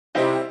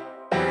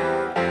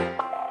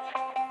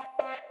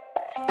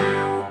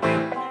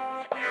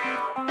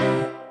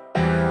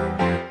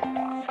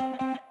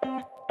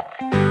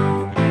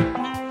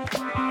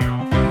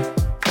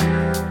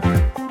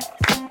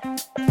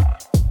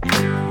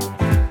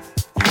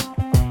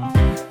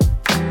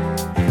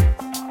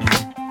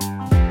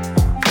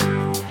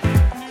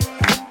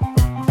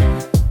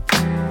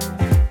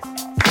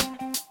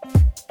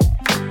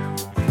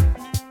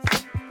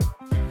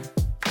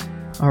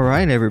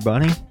right,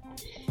 everybody.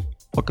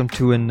 Welcome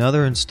to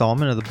another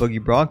installment of the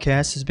Boogie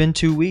Broadcast. It's been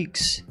 2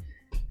 weeks,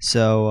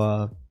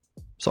 so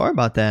sorry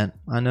about that.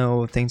 I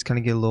know things kind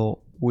of get a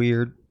little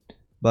weird,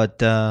 but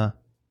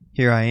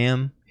here I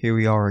am. Here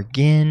we are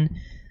again.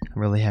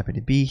 I'm really happy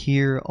to be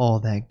here. All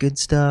that good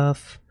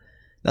stuff.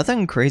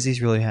 Nothing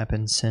crazy's really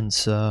happened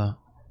since the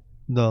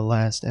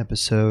last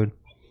episode.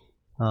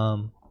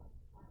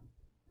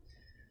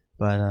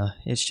 But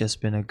it's just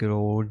been a good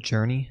old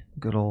journey,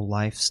 good old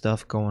life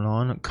stuff going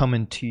on. I'm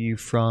coming to you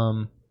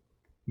from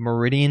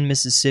Meridian,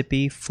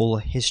 Mississippi, full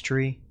of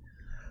history.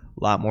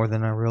 A lot more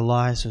than I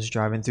realized. I was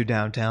driving through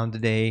downtown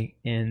today,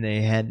 and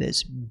they had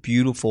this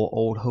beautiful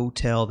old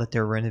hotel that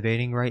they're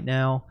renovating right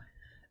now.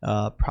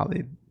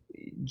 Probably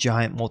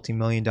giant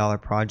multi-million-dollar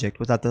project.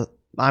 I thought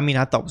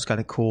it was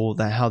kind of cool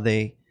that how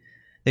they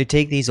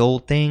take these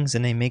old things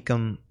and they make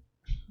them.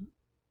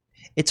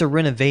 It's a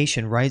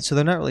renovation, right? So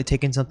they're not really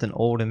taking something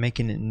old and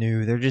making it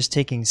new. They're just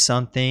taking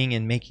something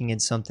and making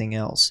it something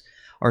else,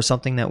 or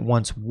something that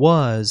once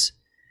was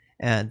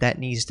that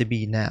needs to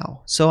be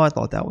now. So I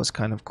thought that was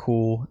kind of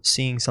cool,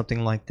 seeing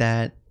something like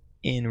that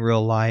in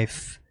real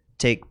life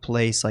take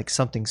place, like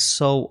something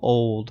so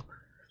old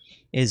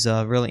is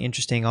really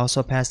interesting.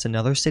 Also passed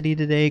another city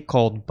today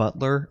called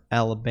Butler,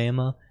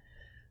 Alabama,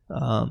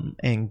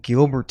 and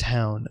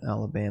Gilbertown,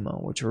 Alabama,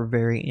 which were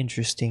very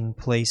interesting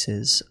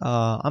places.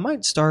 I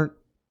might start,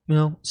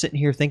 sitting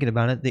here thinking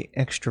about it, the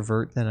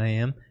extrovert that I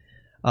am,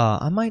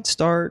 I might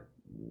start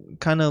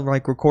kind of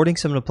like recording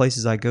some of the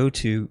places I go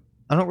to.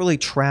 I don't really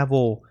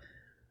travel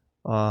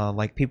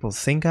like people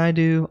think I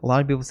do. A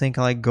lot of people think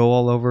I like go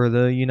all over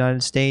the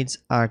United States.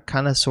 I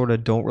kind of sort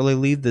of don't really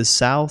leave the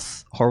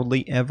South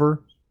hardly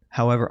ever.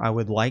 However, I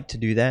would like to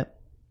do that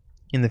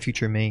in the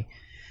future. May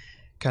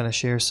kind of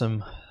share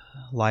some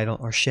light on,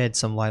 or shed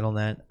some light on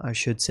that, I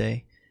should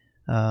say.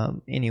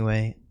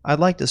 Anyway, I'd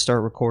like to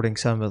start recording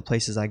some of the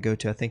places I go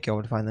to. I think y'all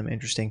would find them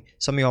interesting.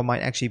 Some of y'all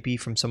might actually be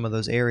from some of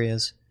those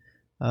areas.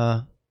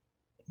 Might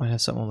have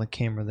something on the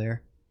camera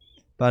there.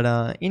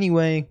 But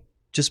anyway,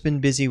 just been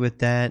busy with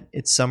that.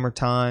 It's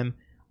summertime,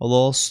 a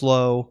little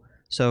slow,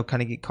 so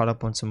kind of get caught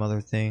up on some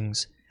other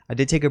things. I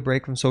did take a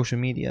break from social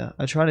media.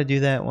 I try to do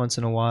that once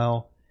in a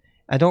while.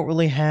 I don't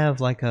really have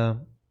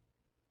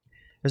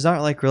there's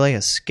not like really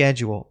a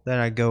schedule that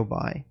I go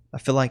by. I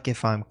feel like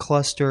if I'm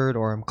clustered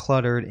or I'm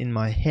cluttered in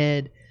my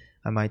head,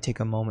 I might take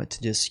a moment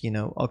to just,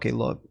 okay,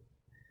 look,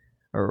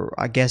 or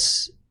I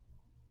guess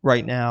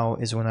right now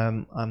is when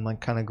I'm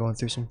like kind of going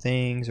through some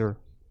things, or,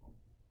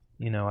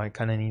 I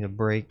kind of need a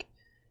break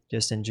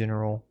just in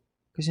general.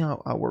 Because,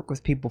 I work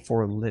with people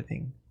for a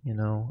living,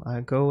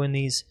 I go in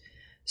these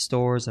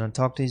stores and I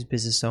talk to these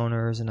business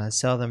owners and I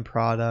sell them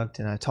product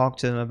and I talk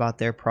to them about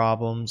their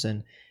problems,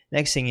 and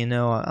next thing you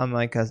know, I'm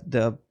like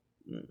a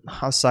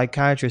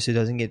psychiatrist who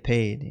doesn't get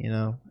paid,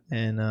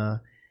 and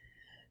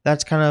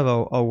that's kind of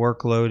a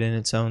workload in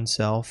its own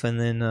self. And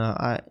then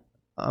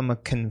I'm a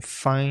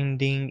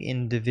confining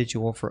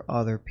individual for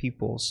other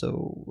people,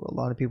 so a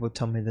lot of people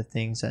tell me the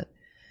things that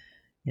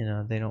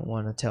they don't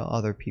want to tell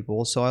other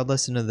people. So I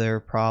listen to their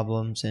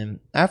problems, and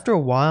after a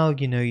while,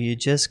 you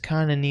just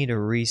kind of need a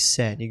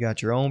reset. You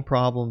got your own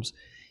problems.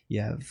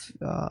 You have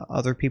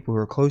other people who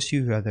are close to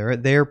you who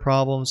have their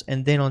problems.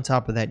 And then on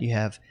top of that, you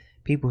have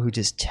people who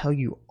just tell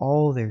you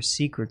all their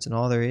secrets and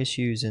all their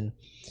issues. And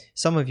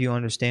some of you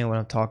understand what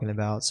I'm talking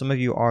about. Some of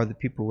you are the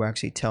people who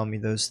actually tell me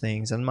those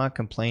things. I'm not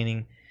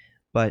complaining.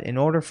 But in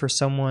order for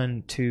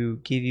someone to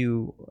give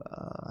you,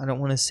 I don't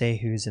want to say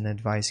who's an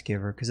advice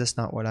giver, because that's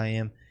not what I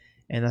am.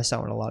 And that's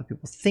not what a lot of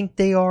people think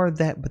they are,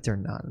 but they're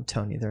not. I'm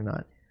telling you, they're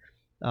not.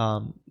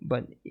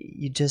 But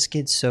you just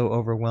get so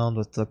overwhelmed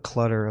with the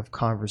clutter of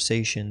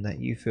conversation that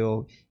you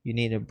feel you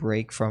need a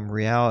break from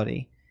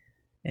reality.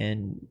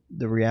 And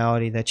the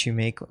reality that you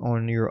make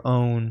on your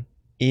own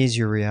is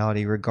your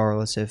reality,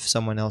 regardless if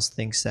someone else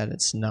thinks that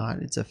it's not.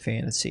 It's a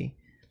fantasy.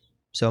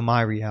 So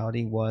my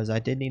reality was I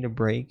did need a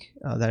break.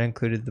 That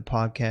included the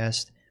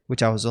podcast,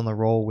 which I was on the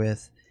roll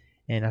with.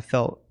 And I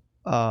felt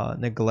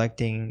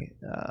neglecting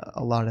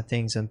a lot of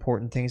things,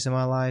 important things in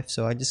my life.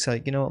 So I just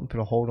said, I'm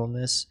put a hold on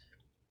this.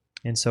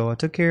 And so I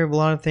took care of a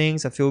lot of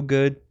things. I feel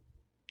good.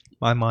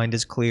 My mind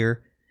is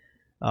clear.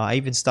 I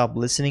even stopped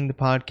listening to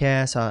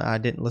podcasts. I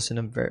didn't listen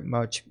to very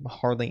much,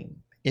 hardly,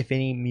 if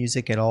any,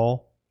 music at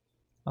all.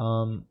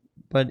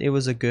 But it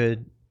was a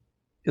good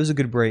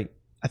break.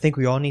 I think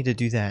we all need to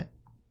do that.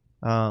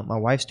 My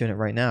wife's doing it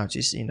right now.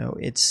 Just,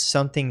 it's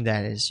something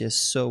that is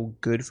just so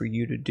good for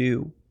you to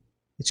do.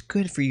 It's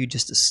good for you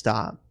just to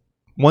stop.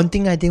 One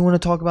thing I did want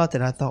to talk about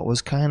that I thought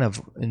was kind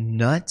of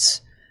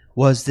nuts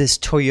was this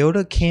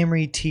Toyota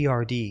Camry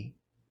TRD.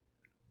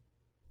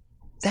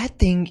 That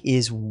thing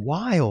is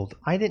wild.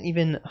 I wasn't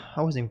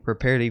even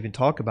prepared to even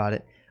talk about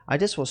it. I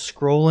just was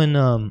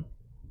scrolling,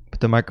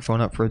 put the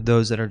microphone up for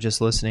those that are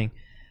just listening.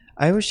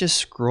 I was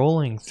just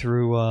scrolling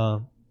through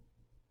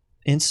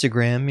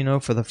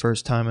Instagram, for the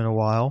first time in a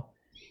while.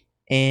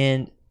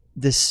 And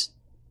this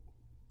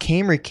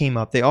Camry came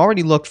up. They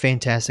already looked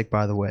fantastic,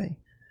 by the way.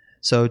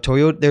 So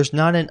Toyota, there's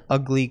not an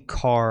ugly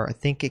car, I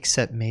think,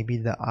 except maybe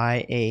the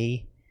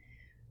IA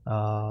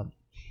I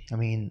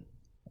mean,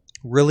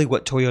 really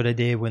what Toyota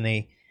did when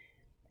they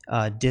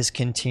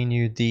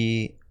discontinued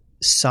the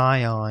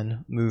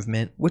Scion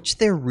movement, which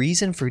their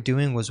reason for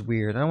doing was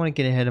weird. I don't want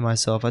to get ahead of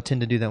myself. I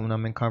tend to do that when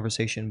I'm in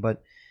conversation,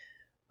 but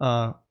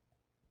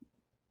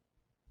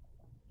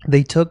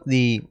they took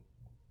the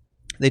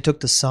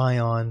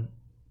Scion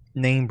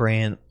name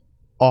brand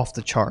off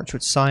the charts,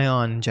 which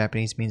Scion in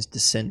Japanese means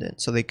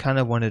descendant. So they kind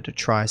of wanted to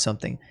try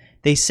something.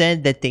 They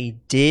said that they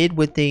did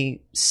what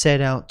they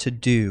set out to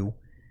do,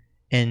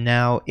 and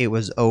now it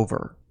was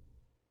over.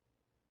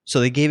 So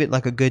they gave it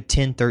like a good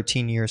 10,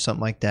 13 years, something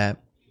like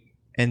that.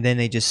 And then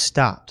they just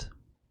stopped.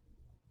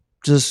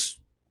 Just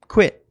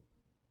quit.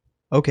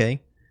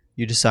 Okay,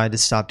 you decide to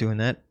stop doing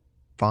that.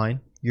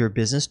 Fine. You're a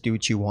business. Do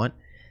what you want.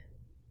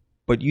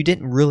 But you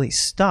didn't really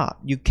stop.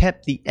 You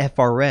kept the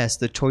FRS,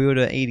 the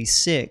Toyota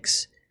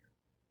 86,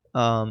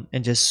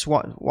 and just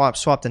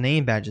swap the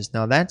name badges.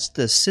 Now that's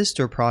the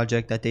sister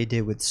project that they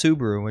did with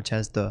Subaru, which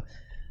has the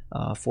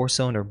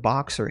 4-cylinder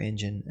Boxer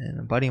engine, and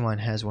a buddy of mine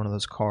has one of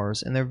those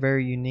cars, and they're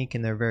very unique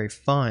and they're very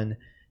fun.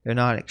 They're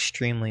not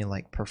extremely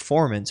like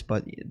performance,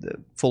 but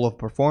full of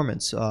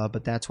performance.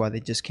 But that's why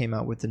they just came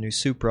out with the new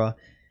Supra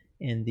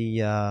and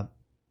the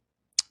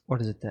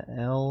what is it,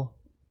 the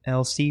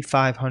LC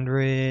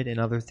 500 and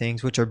other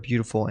things, which are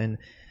beautiful and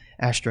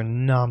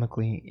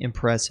astronomically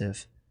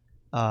impressive.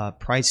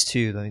 Price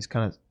too, though, is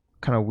kind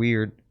of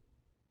weird.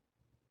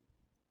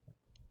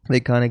 They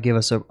kind of give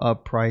us a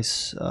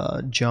price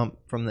jump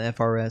from the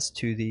FRS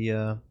to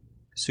the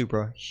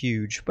Supra,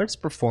 huge, but it's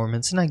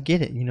performance, and I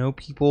get it. You know,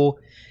 people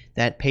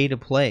that pay to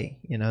play.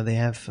 You know, they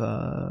have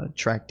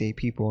track day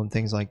people and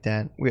things like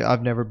that.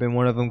 I've never been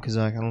one of them because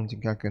I don't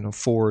think I can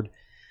afford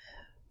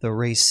the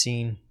race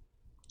scene.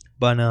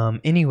 But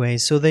anyway,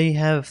 so they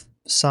have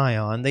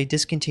Scion. They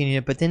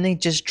discontinued it, but then they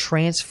just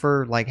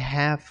transferred like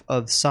half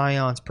of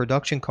Scion's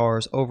production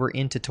cars over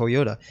into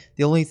Toyota.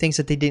 The only things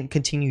that they didn't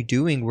continue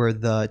doing were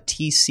the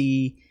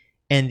TC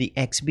and the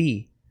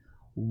XB.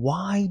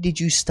 Why did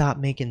you stop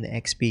making the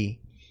XB?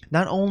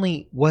 Not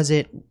only was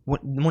it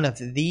one of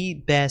the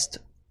best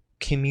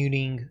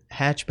commuting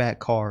hatchback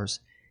cars,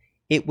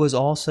 it was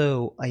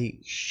also a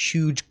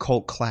huge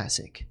cult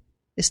classic.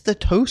 It's the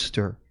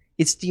Toaster.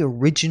 It's the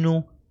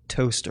original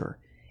Toaster.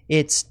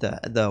 It's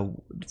the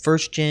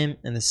first gen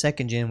and the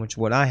second gen, which is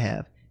what I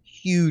have.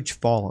 Huge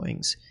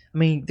followings. I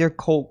mean, they're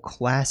cult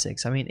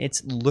classics. I mean,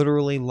 it's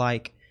literally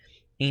like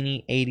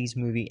any 80s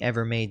movie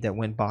ever made that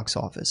went box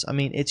office. I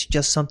mean, it's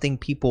just something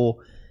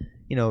people,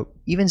 you know,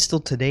 even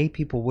still today,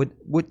 people would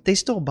they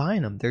still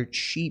buying them. They're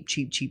cheap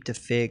to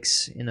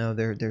fix. You know,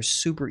 they're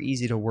super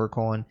easy to work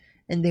on,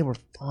 and they were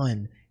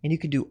fun. And you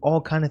could do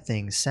all kind of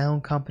things.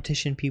 Sound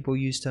competition people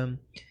used them.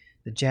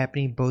 The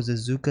Japanese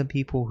Bozozuka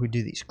people who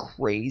do these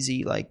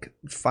crazy like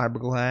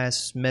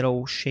fiberglass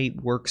metal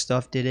shaped work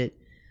stuff did it.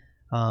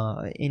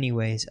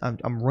 Anyways,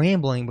 I'm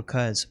rambling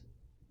because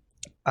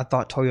I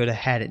thought Toyota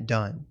had it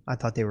done. I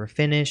thought they were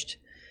finished.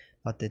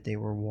 Thought that they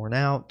were worn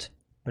out.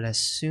 But as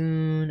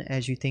soon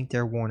as you think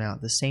they're worn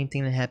out, the same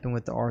thing that happened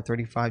with the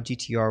R35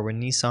 GTR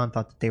when Nissan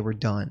thought that they were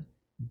done.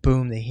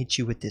 Boom, they hit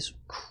you with this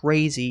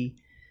crazy.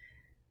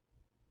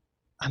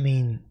 I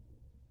mean,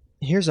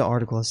 here's an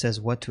article that says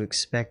what to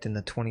expect in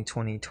the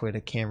 2020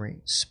 Toyota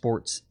Camry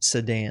sports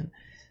sedan.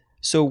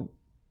 So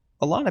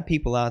a lot of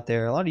people out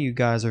there, a lot of you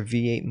guys are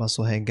V8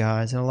 musclehead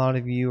guys, and a lot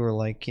of you are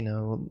like, you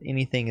know,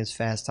 anything is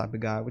fast type of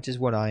guy, which is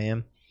what I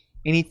am.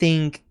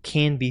 Anything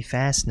can be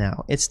fast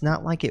now. It's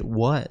not like it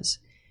was.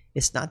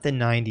 It's not the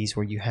 90s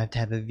where you have to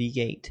have a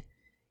V8.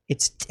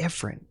 It's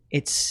different.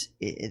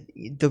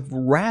 The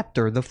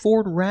Raptor, the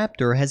Ford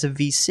Raptor has a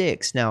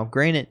V6. Now,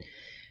 granted,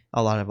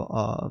 a lot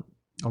of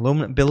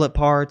aluminum billet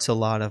parts, a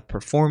lot of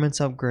performance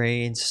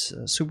upgrades,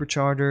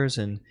 superchargers,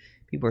 and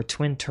people are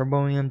twin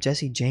turboing them.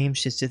 Jesse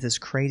James just did this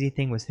crazy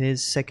thing with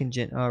his second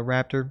gen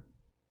Raptor,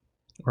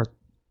 or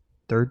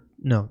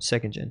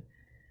second gen.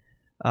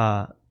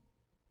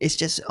 It's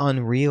just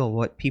unreal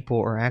what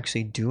people are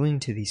actually doing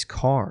to these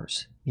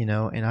cars, you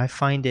know, and I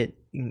find it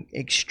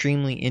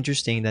extremely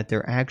interesting that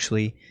they're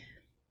actually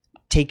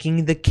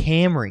taking the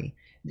Camry.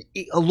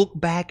 A look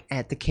back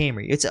at the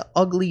Camry. It's an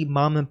ugly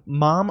mom.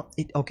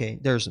 Okay,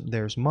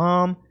 there's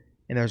mom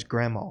and there's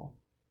grandma,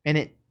 and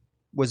it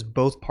was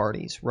both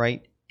parties,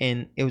 right?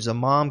 And it was a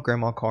mom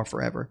grandma car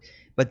forever.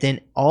 But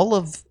then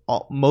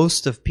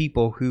most of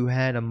people who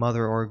had a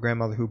mother or a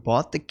grandmother who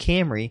bought the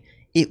Camry,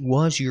 it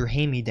was your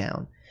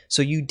hand-me-down.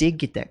 So you did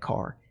get that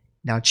car.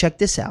 Now check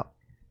this out.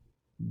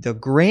 The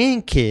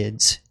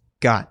grandkids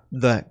got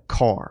the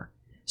car.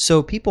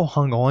 So people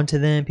hung on to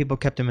them. People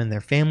kept them in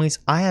their families.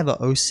 I have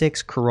a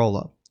 06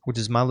 Corolla, which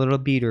is my little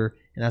beater,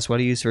 and that's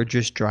what I use for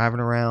just driving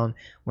around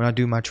when I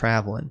do my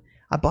traveling.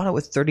 I bought it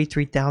with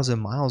 33,000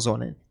 miles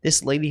on it.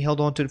 This lady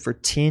held on to it for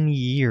 10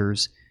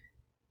 years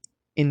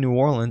in New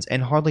Orleans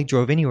and hardly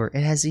drove anywhere.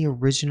 It has the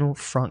original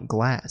front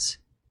glass.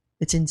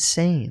 It's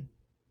insane.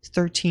 It's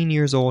 13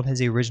 years old, has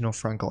the original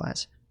front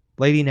glass.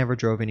 Lady never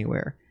drove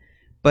anywhere.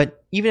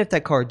 But even if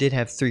that car did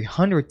have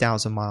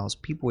 300,000 miles,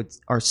 people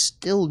are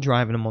still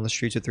driving them on the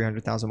streets with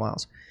 300,000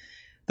 miles.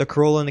 The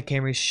Corolla and the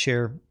Camry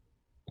share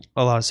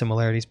a lot of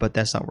similarities, but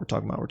that's not what we're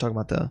talking about. We're talking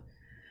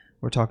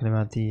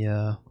about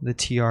the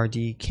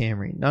TRD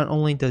Camry. Not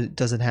only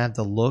does it have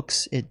the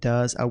looks, it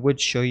does. I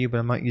would show you, but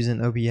I'm not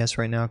using OBS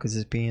right now because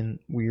it's being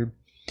weird.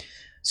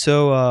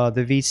 So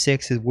the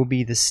V6 will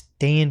be the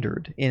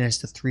standard, and it's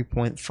the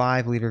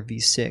 3.5 liter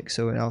V6.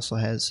 So it also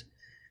has,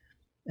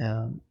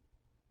 the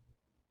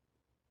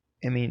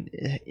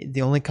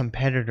only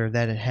competitor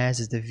that it has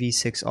is the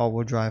V6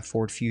 all-wheel drive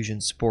Ford Fusion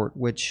Sport,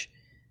 which,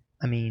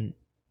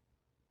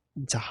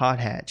 it's a hot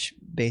hatch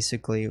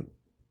basically. It's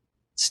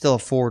still a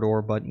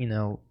four-door, but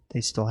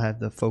they still have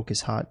the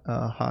Focus hot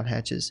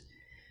hatches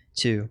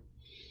too.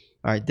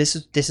 All right, this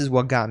is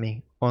what got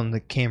me on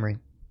the Camry.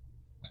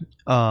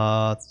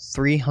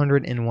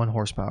 301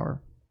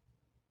 horsepower.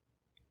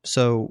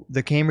 So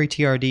the Camry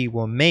TRD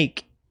will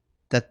make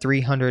the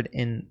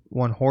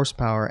 301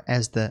 horsepower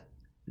as the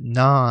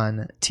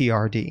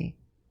non-TRD.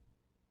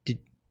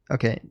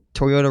 Okay,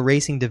 Toyota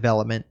Racing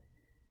Development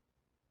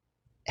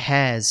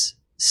has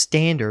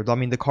standard.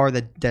 The car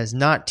that does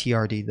not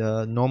TRD,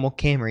 the normal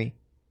Camry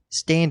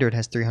standard,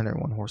 has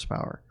 301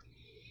 horsepower.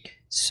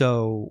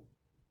 So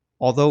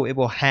although it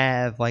will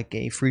have like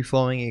a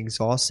free-flowing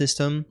exhaust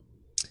system,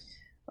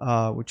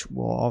 which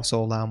will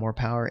also allow more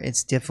power,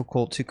 it's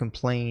difficult to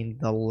complain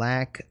the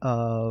lack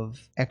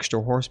of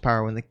extra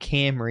horsepower when the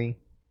Camry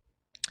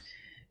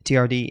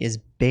TRD is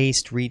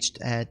reached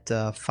at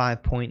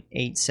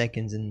 5.8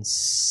 seconds and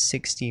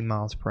 60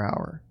 miles per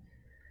hour.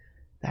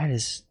 That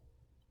is,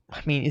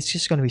 it's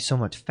just going to be so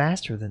much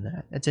faster than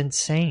that. It's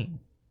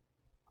insane.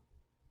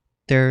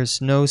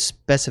 There's no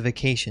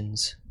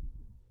specifications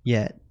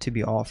yet to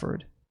be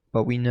offered,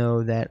 but we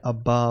know that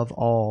above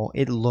all,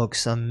 it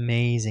looks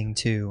amazing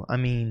too.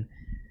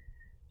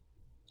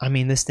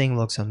 This thing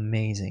looks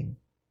amazing.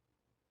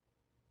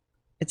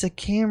 It's a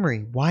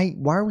Camry. Why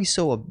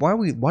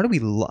do we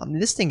love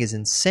this thing? Is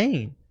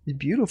insane. It's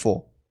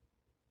beautiful.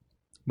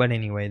 But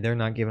anyway, they're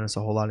not giving us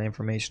a whole lot of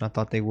information. I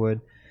thought they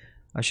would.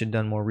 I should have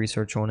done more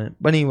research on it.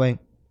 But anyway,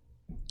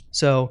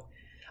 so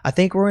I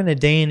think we're in a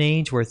day and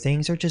age where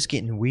things are just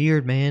getting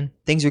weird, man.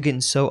 Things are getting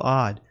so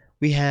odd.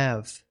 We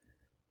have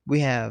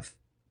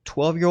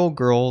 12-year-old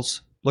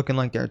girls looking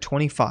like they're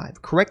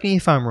 25. Correct me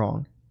if I'm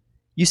wrong.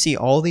 You see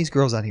all these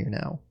girls out here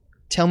now.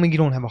 Tell me you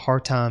don't have a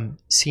hard time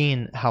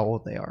seeing how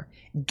old they are.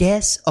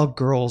 Guess a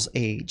girl's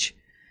age.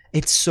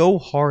 It's so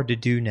hard to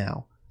do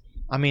now.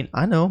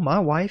 I know my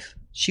wife,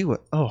 she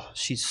looks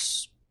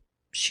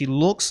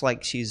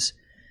like she's,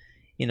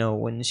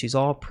 when she's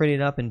all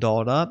prettied up and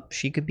dolled up,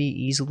 she could be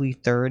easily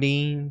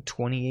 30,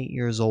 28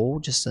 years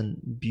old. Just a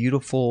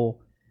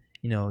beautiful,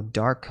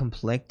 dark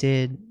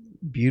complected,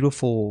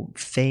 beautiful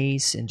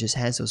face, and just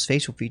has those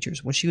facial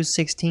features. When she was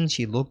 16,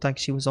 she looked like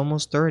she was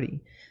almost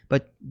 30.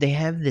 But they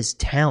have this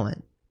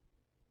talent,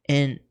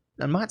 and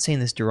I'm not saying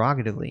this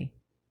derogatively,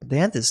 but they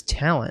have this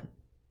talent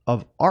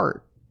of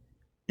art.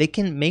 They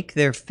can make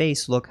their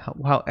face look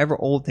however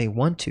old they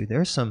want to.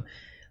 There's some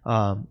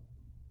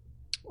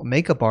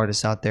makeup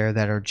artists out there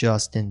that are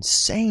just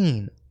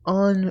insane,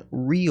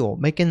 unreal.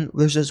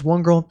 There's this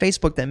one girl on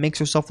Facebook that makes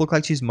herself look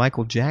like she's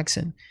Michael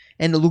Jackson,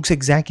 and it looks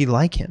exactly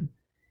like him.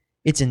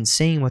 It's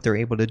insane what they're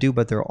able to do,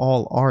 but they're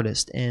all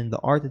artists, and the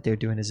art that they're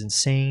doing is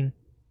insane.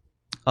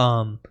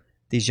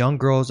 These young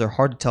girls are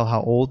hard to tell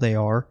how old they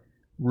are.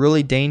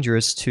 Really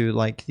dangerous to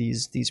like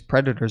these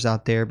predators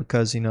out there,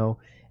 because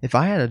if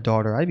I had a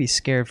daughter, I'd be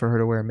scared for her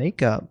to wear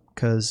makeup,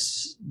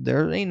 because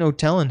there ain't no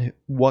telling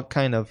what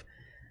kind of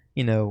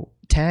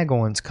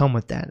tag-ons come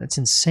with that. It's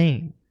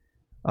insane.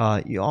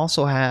 You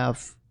also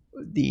have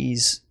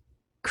these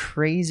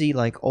crazy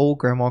like old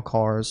grandma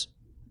cars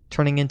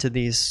turning into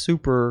these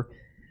super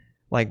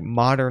like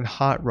modern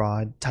hot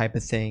rod type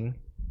of thing.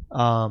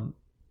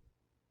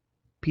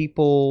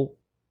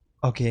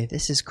 Okay,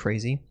 this is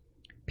crazy.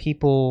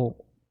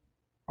 People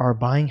are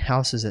buying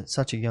houses at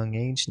such a young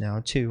age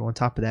now too, on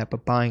top of that,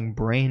 but buying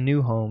brand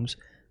new homes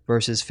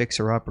versus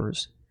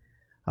fixer-uppers.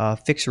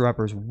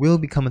 Fixer-uppers will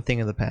become a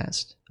thing of the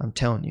past. I'm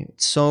telling you.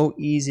 It's so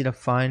easy to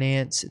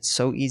finance. It's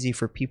so easy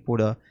for people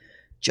to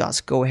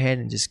just go ahead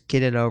and just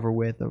get it over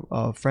with.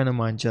 A friend of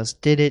mine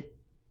just did it.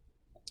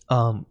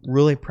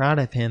 Really proud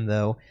of him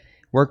though.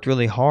 Worked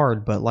really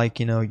hard, but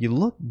you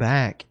look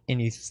back and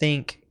you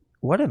think,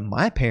 what did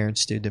my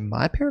parents do? Did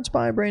my parents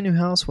buy a brand new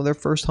house for their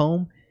first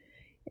home?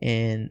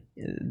 And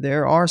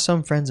there are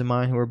some friends of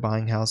mine who are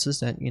buying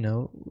houses that, need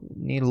a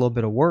little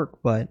bit of work,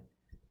 but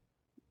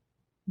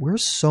we're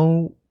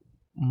so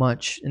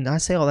much, and I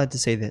say all that to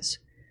say this,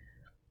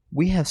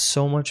 we have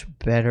so much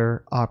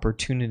better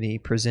opportunity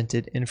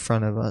presented in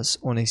front of us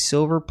on a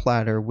silver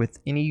platter with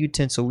any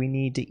utensil we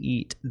need to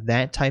eat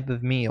that type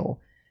of meal,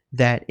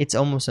 that it's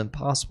almost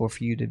impossible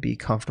for you to be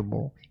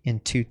comfortable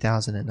in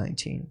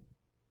 2019.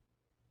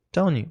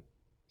 Telling you,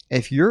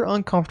 if you're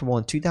uncomfortable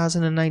in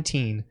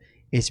 2019,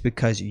 it's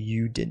because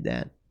you did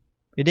that.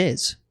 It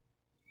is.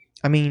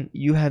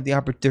 You have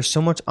the there's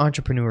so much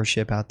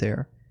entrepreneurship out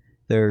there.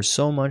 There's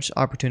so much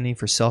opportunity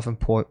for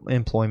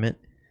self-employment.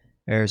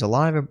 There's a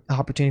lot of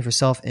opportunity for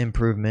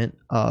self-improvement.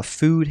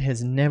 Food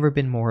has never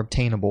been more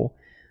obtainable.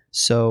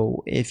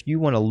 So if you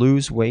want to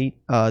lose weight,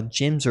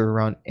 gyms are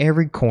around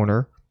every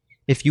corner.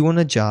 If you want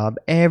a job,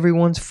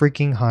 everyone's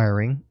freaking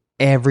hiring.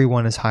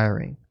 Everyone is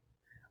hiring.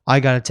 I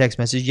got a text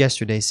message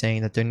yesterday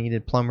saying that they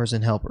needed plumbers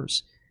and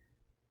helpers.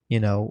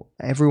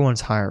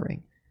 Everyone's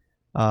hiring.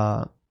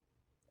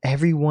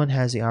 Everyone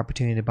has the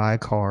opportunity to buy a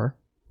car,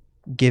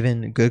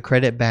 given good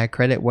credit, bad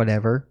credit,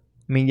 whatever.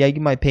 I mean, yeah,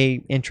 you might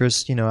pay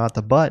interest, out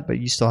the butt, but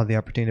you still have the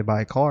opportunity to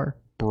buy a car,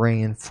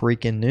 brand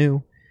freaking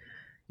new.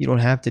 You don't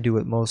have to do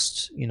what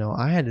most,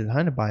 I had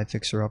to buy a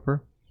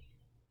fixer-upper.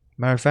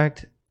 Matter of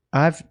fact,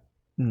 I've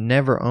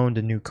never owned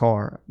a new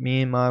car.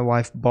 Me and my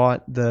wife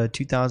bought the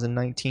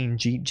 2019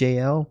 Jeep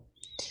JL,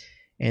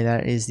 and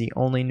that is the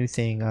only new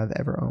thing I've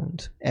ever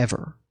owned,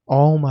 ever.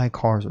 All my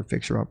cars are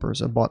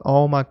fixer-uppers. I bought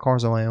all my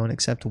cars on my own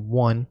except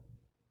one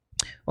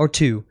or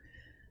two.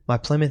 My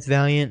Plymouth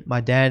Valiant,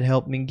 my dad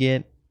helped me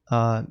get.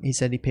 He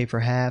said he paid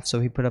for half, so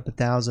he put up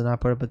 $1,000. I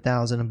put up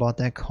 $1,000 and bought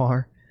that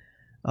car.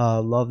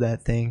 Love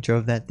that thing.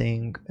 Drove that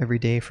thing every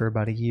day for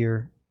about a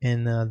year.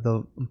 And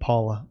the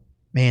Impala,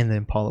 man, the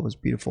Impala was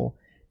beautiful.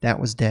 That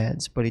was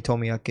Dad's, but he told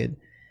me I could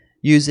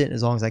use it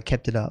as long as I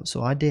kept it up.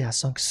 So I did. I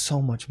sunk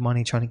so much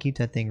money trying to keep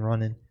that thing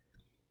running.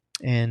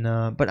 And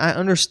but I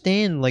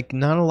understand, like,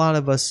 not a lot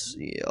of us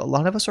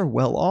are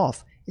well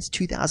off. It's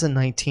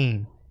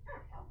 2019.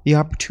 The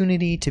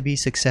opportunity to be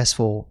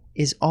successful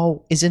is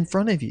in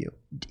front of you.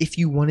 If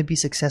you want to be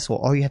successful,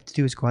 all you have to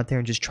do is go out there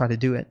and just try to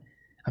do it.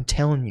 I'm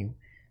telling you,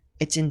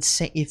 it's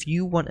insane. If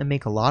you want to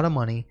make a lot of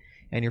money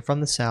and you're from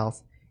the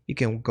South, you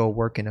can go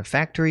work in a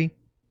factory,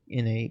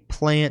 in a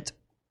plant,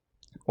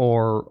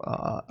 or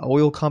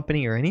oil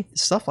company, or any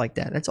stuff like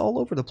that. That's all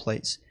over the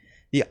place.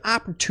 The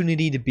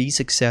opportunity to be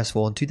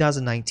successful in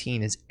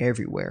 2019 is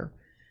everywhere.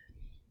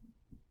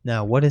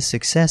 Now, what is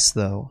success,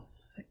 though?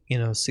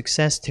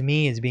 Success to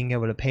me is being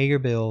able to pay your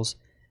bills,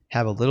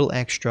 have a little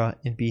extra,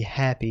 and be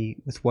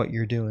happy with what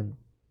you're doing.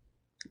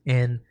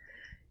 And,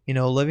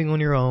 living on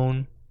your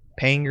own,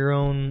 paying your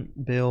own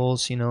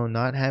bills,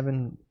 not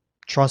having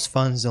trust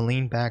funds to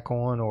lean back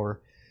on,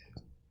 or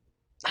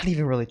not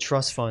even really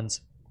trust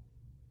funds,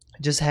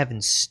 just having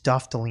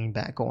stuff to lean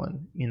back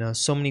on.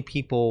 So many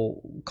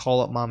people call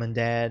up mom and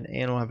dad,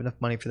 and I don't have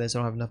enough money for this, I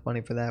don't have enough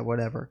money for that,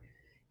 whatever.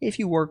 If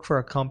you work for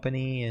a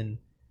company and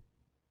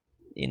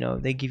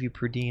they give you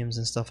per diems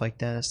and stuff like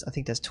that, I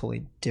think that's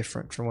totally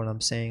different from what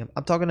I'm saying.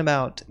 I'm talking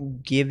about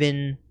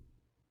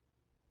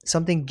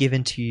something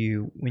given to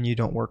you when you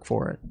don't work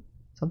for it.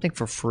 Something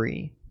for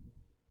free.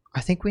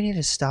 I think we need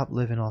to stop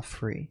living off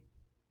free.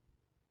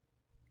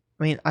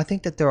 I mean, I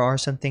think that there are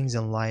some things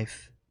in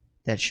life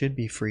that should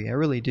be free. I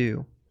really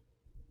do.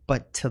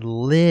 But to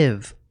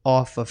live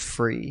off of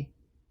free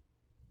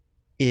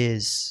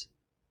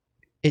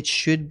it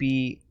should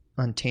be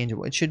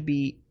untangible. It should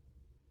be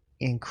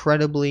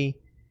incredibly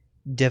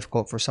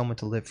difficult for someone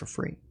to live for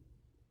free.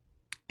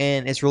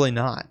 And it's really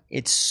not.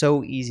 It's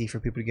so easy for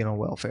people to get on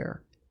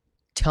welfare.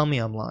 Tell me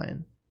I'm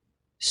lying.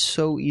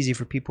 So easy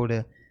for people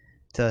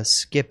to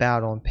skip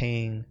out on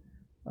paying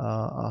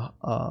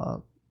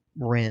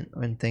rent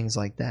and things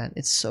like that.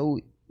 It's so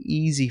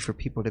easy for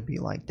people to be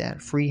like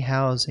that. Free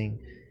housing,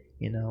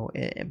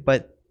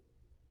 but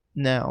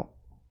now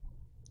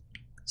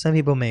some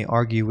people may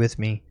argue with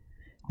me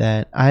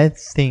that I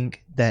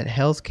think that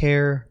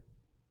healthcare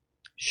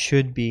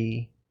should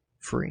be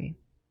free.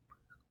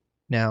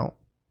 Now,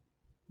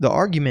 the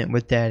argument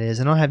with that is,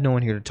 and I have no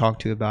one here to talk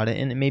to about it,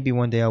 and maybe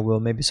one day I will,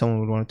 maybe someone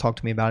would want to talk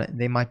to me about it.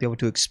 They might be able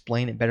to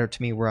explain it better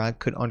to me where I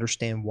could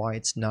understand why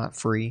it's not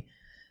free.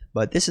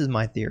 But this is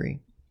my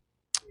theory.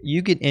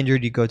 You get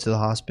injured, you go to the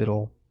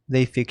hospital,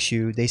 they fix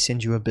you, they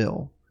send you a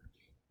bill.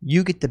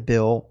 You get the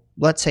bill,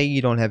 let's say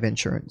you don't have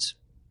insurance.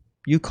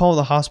 You call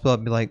the hospital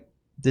and be like,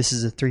 this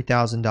is a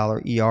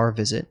 $3,000 ER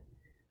visit.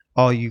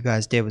 All you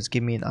guys did was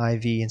give me an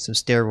IV and some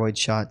steroid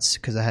shots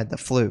because I had the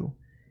flu.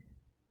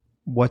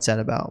 What's that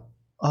about?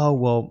 Oh,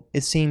 well,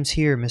 it seems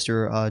here,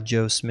 Mr.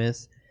 Joe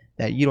Smith,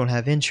 that you don't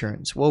have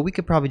insurance. Well, we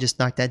could probably just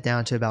knock that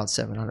down to about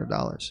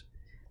 $700.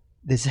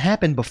 This has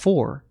happened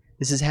before.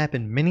 This has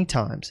happened many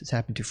times. It's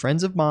happened to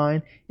friends of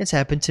mine. It's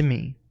happened to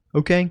me.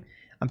 Okay?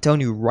 I'm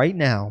telling you right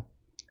now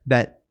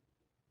that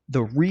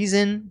the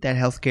reason that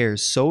healthcare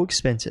is so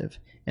expensive,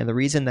 and the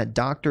reason that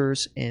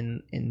doctors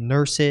and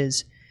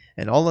nurses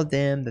and all of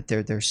them, that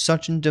they're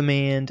such in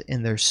demand,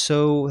 and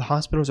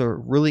hospitals are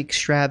really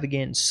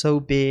extravagant, so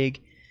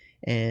big,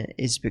 and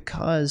it's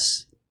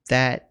because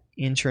that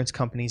insurance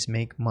companies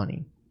make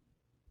money.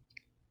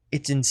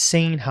 It's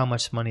insane how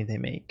much money they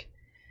make.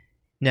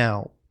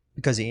 Now,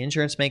 because the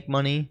insurance make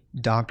money,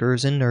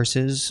 doctors and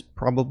nurses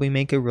probably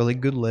make a really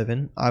good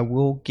living. I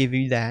will give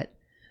you that.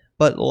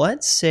 But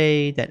let's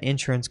say that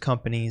insurance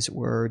companies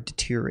were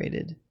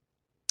deteriorated.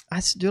 I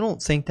still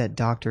don't think that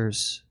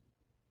doctors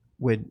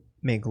would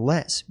make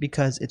less,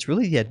 because it's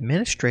really the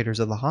administrators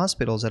of the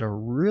hospitals that are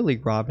really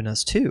robbing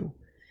us too.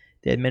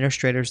 The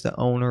administrators, the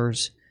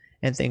owners,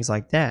 and things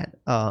like that.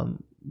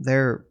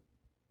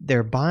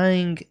 They're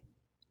buying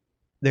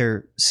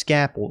their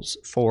scalpels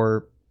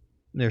for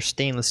their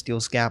stainless steel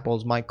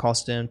scalpels might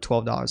cost them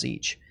 $12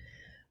 each.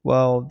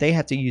 Well, they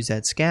have to use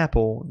that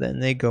scalpel, then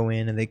they go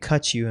in and they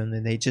cut you and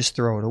then they just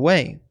throw it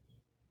away.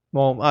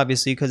 Well,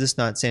 obviously, because it's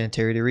not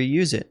sanitary to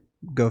reuse it.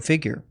 Go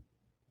figure.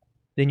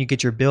 Then you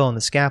get your bill and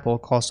the scalpel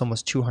costs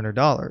almost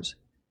 $200.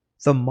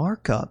 The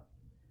markup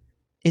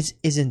is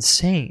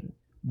insane.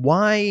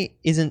 Why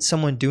isn't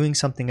someone doing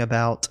something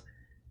about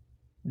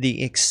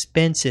the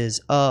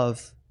expenses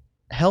of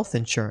health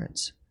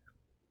insurance?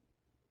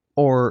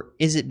 Or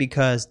is it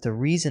because the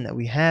reason that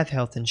we have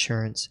health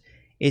insurance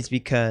is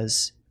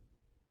because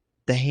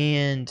the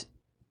hand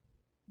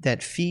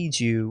that feeds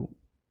you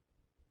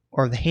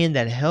or the hand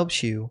that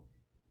helps you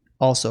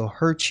also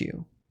hurts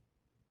you,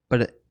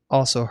 but it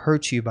also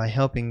hurts you by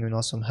helping you and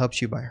also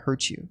helps you by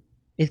hurt you.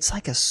 It's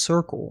like a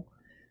circle.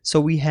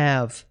 So we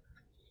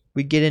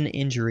get an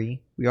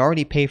injury, we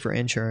already pay for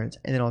insurance,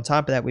 and then on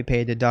top of that we pay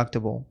a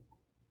deductible,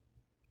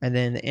 and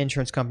then the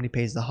insurance company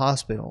pays the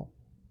hospital,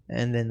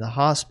 and then the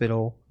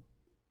hospital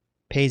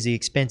pays the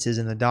expenses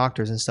and the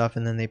doctors and stuff,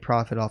 and then they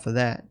profit off of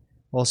that.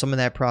 Well, some of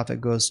that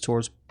profit goes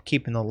towards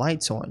keeping the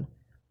lights on.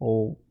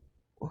 Well,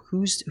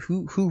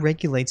 who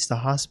regulates the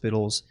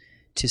hospitals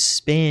to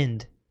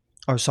spend,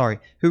 or sorry,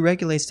 who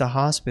regulates the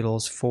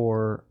hospitals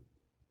for,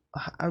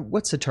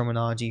 what's the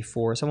terminology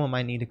for, someone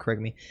might need to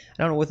correct me,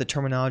 I don't know what the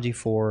terminology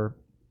for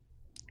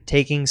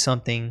taking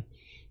something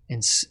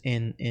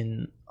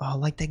in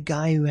like the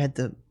guy who had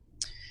the, let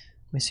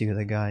me see who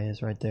the guy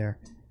is right there.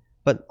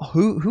 But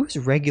who's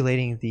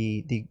regulating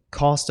the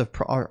cost of,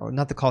 or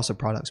not the cost of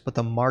products, but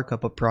the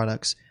markup of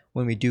products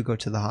when we do go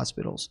to the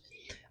hospitals?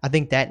 I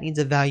think that needs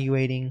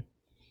evaluating.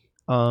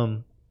 I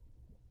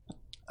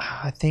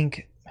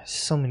think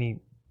so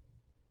many.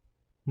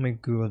 Let me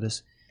Google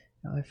this.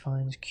 I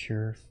find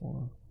cure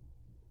for.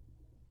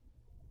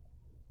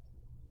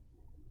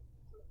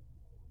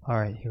 All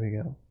right, here we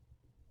go.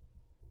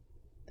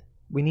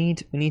 We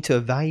need to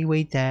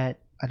evaluate that.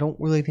 I don't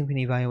really think we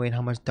need to evaluate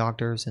how much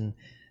doctors and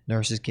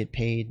nurses get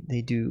paid.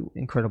 They do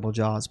incredible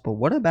jobs. But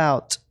what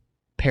about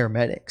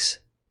paramedics?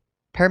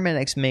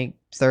 Paramedics make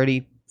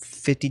 $30,000,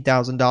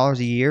 $50,000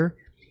 a year,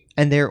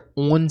 and they're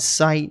on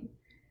site,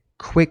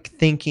 quick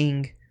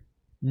thinking,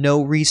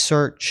 no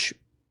research,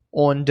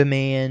 on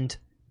demand,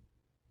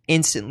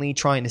 instantly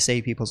trying to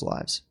save people's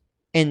lives.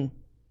 And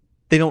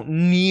they don't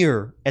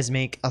near as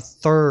make a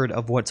third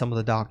of what some of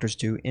the doctors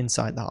do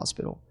inside the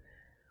hospital.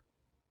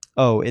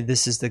 Oh, and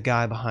this is the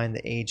guy behind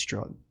the AIDS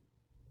drug.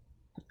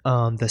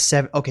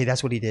 Okay,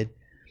 that's what he did.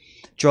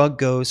 Drug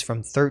goes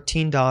from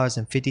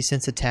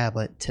 $13.50 a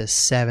tablet to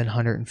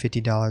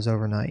 $750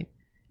 overnight.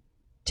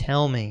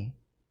 Tell me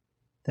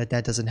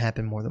that doesn't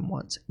happen more than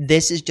once.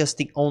 This is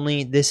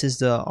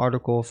the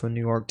article from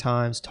New York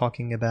Times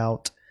talking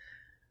about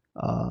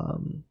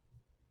the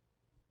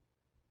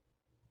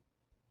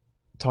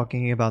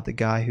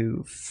guy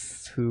who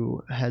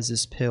has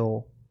this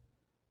pill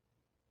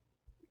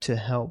to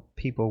help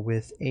people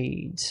with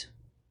AIDS.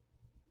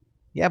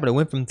 Yeah, but it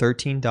went from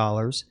 $13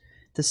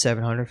 to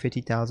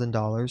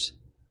 $750,000.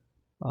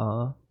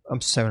 I'm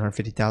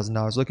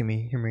 $750,000. Look at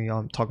me, hear me.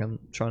 I'm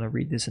trying to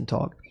read this and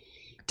talk.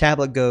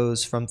 Tablet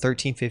goes from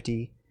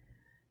 $13.50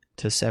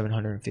 to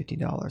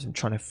 $750. I'm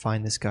trying to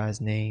find this guy's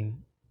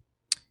name.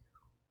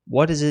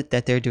 What is it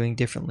that they're doing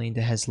differently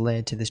that has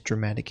led to this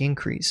dramatic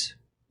increase?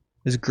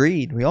 It's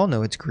greed. We all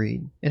know it's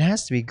greed. It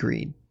has to be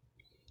greed.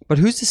 But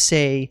who's to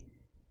say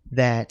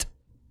that,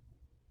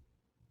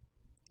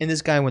 and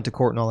this guy went to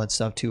court and all that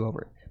stuff too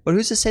over it, but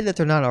who's to say that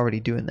they're not already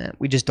doing that?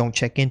 We just don't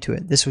check into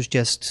it. This was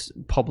just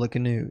public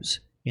news.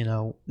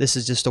 This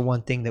is just the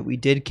one thing that we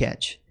did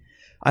catch.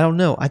 I don't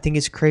know. I think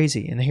it's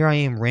crazy. And here I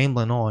am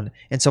rambling on.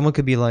 And someone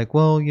could be like,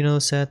 well,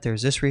 Seth,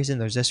 there's this reason,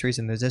 there's this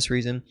reason, there's this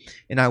reason.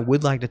 And I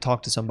would like to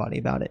talk to somebody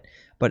about it.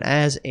 But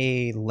as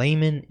a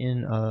layman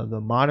in the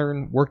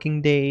modern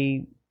working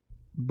day,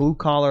 blue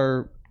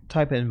collar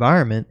type of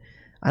environment,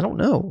 I don't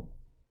know.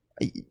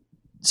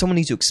 Someone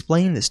needs to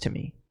explain this to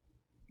me.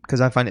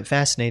 Because I find it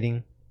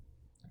fascinating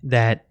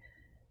that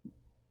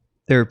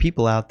there are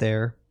people out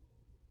there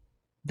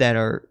that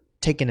are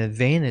taking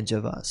advantage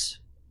of us.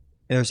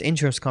 And there's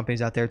insurance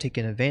companies out there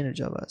taking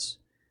advantage of us.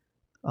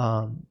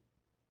 And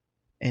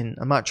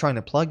I'm not trying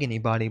to plug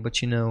anybody,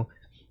 but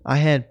I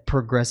had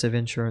Progressive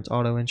insurance,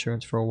 auto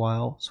insurance for a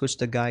while. Switched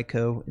to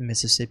Geico in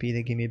Mississippi.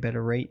 They gave me a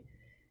better rate.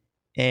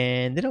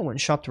 And then I went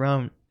and shopped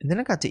around. And then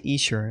I got to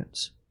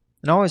Esurance.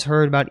 And I always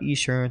heard about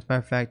Esurance. Matter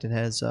of fact, it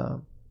has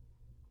a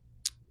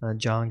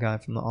John guy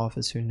from The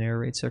Office who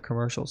narrates their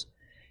commercials.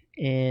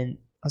 And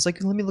I was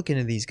like, let me look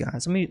into these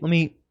guys. Let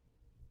me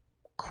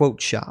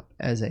quote shop,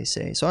 as they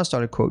say. So I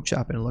started quote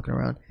shopping and looking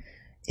around.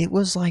 It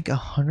was like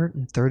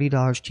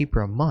 $130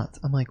 cheaper a month.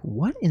 I'm like,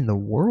 what in the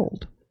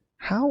world?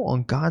 How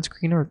on God's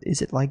green earth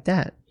is it like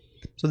that?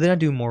 So then I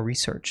do more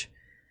research.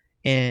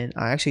 And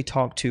I actually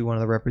talked to one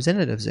of the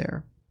representatives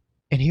there.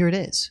 And here it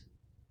is.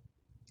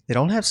 They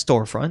don't have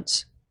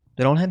storefronts.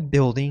 They don't have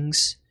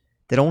buildings.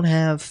 They only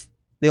have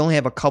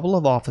a couple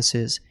of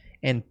offices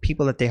and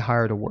people that they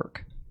hire to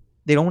work.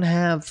 They don't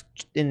have,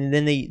 and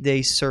then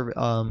they serve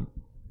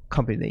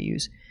company they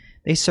use.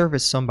 They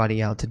service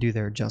somebody out to do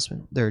their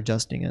adjustment. They're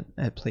adjusting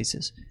at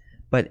places.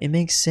 but it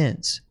makes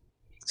sense.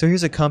 So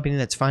here's a company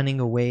that's finding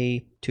a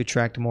way to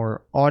attract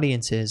more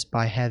audiences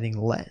by having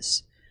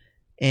less.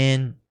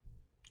 And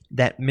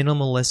that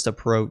minimalist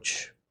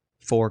approach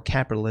for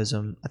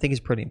capitalism, I think, is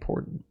pretty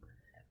important.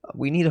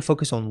 We need to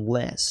focus on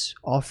less,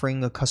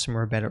 offering a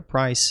customer a better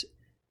price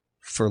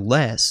for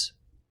less,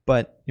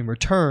 but in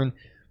return,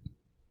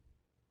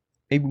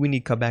 maybe we need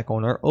to cut back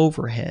on our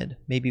overhead.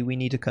 Maybe we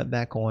need to cut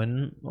back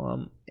on,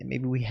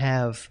 maybe we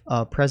have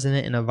a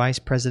president and a vice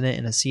president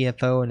and a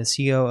CFO and a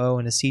COO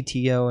and a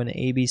CTO and an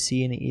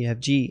ABC and an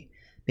EFG.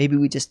 Maybe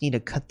we just need to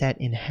cut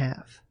that in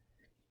half.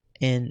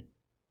 And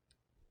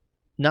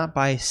not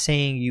by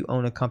saying you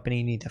own a company,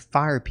 you need to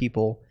fire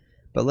people,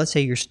 but let's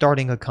say you're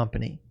starting a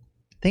company.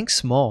 Think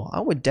small.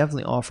 I would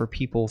definitely offer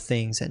people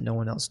things that no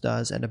one else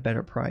does at a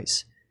better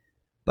price.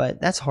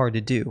 But that's hard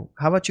to do.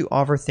 How about you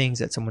offer things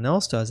that someone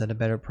else does at a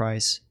better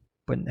price,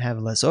 but have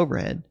less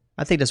overhead?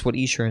 I think that's what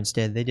Esurance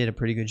did. They did a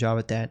pretty good job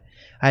at that.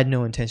 I had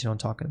no intention on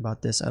talking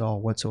about this at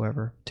all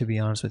whatsoever, to be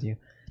honest with you.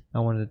 I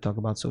wanted to talk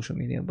about social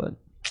media, but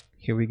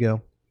here we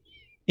go.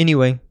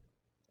 Anyway,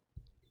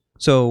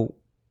 so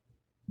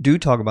do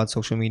talk about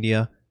social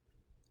media.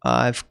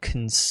 I've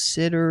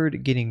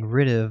considered getting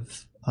rid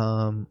of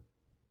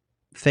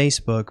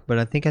Facebook, but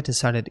I think I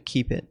decided to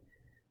keep it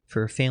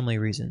for family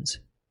reasons.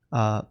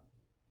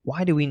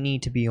 Why do we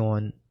need to be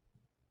on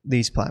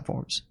these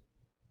platforms?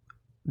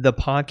 The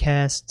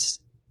podcasts,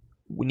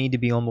 we need to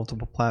be on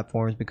multiple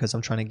platforms because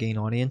I'm trying to gain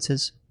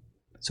audiences.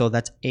 So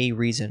that's a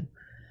reason.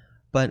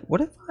 But what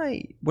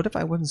if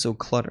I wasn't so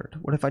cluttered?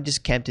 What if I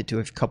just kept it to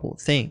a couple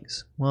of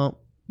things? Well,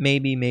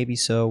 maybe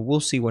so. We'll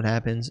see what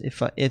happens.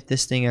 If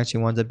this thing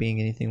actually winds up being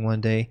anything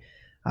one day,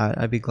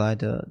 I'd be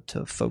glad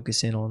to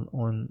focus in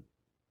on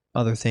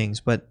other things.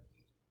 But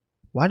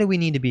why do we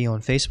need to be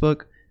on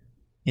Facebook,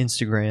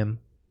 Instagram,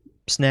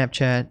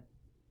 Snapchat,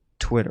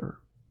 Twitter?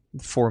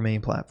 4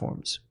 main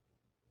platforms.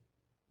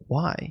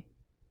 Why?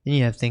 Then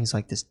you have things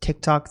like this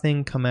TikTok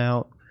thing come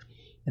out,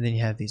 and then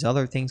you have these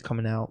other things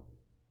coming out,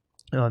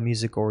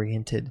 music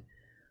oriented.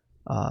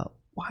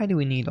 Why do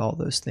we need all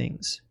those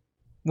things?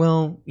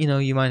 Well,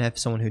 you might have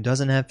someone who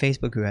doesn't have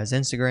Facebook, who has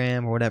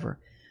Instagram or whatever.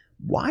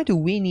 Why do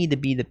we need to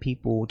be the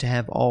people to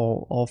have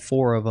all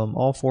 4 of them,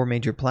 all 4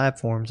 major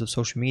platforms of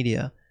social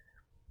media?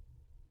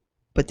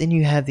 But then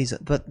you have these,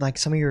 but like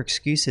some of your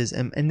excuses,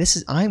 and this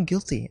is, I'm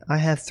guilty. I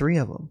have 3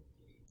 of them.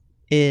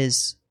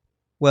 Is,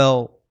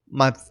 well,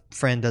 my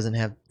friend doesn't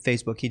have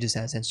Facebook. He just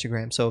has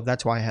Instagram. So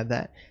that's why I have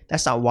that.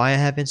 That's not why I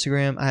have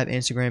Instagram. I have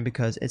Instagram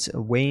because it's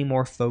a way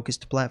more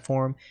focused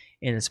platform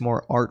and it's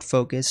more art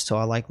focused. So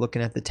I like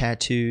looking at the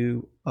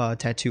tattoo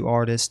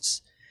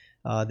artists,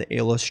 the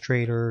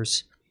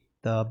illustrators,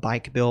 the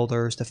bike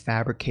builders, the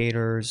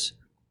fabricators,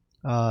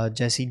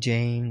 Jesse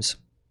James,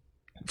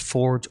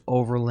 Forge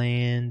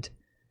Overland,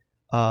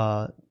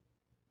 who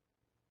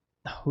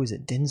is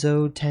it?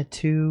 Denzo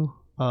Tattoo,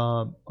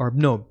 or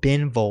no,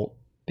 Ben Volt.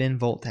 Ben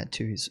Volt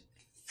Tattoos,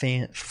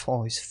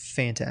 he's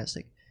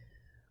fantastic.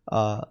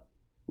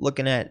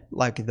 Looking at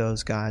like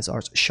those guys,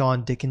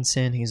 Sean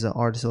Dickinson, he's an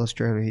artist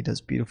illustrator. He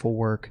does beautiful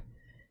work,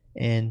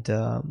 and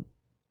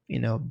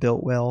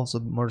Builtwell, so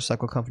the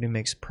motorcycle company,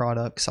 makes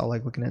products. I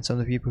like looking at some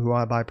of the people who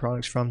I buy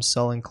products from,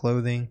 selling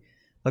clothing,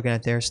 looking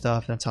at their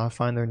stuff. That's how I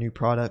find their new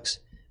products.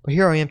 But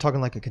here I am talking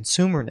like a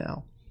consumer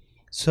now.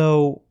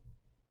 So,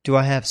 do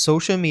I have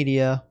social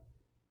media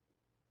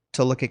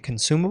to look at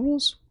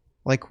consumables?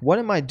 Like, what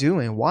am I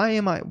doing? Why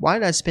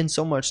did I spend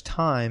so much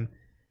time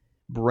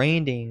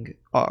branding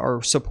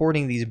or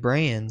supporting these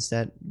brands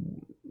that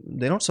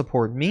they don't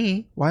support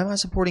me? Why am I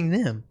supporting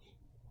them?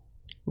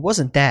 It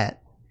wasn't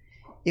that.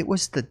 It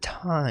was the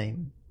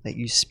time that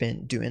you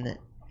spent doing it.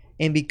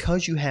 And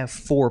because you have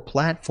 4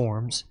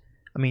 platforms,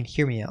 I mean,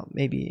 hear me out.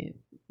 Maybe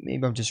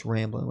I'm just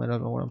rambling. I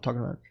don't know what I'm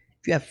talking about.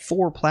 If you have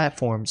 4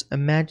 platforms,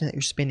 imagine that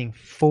you're spending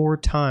 4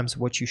 times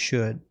what you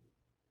should.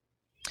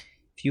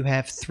 If you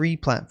have 3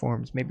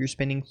 platforms, maybe you're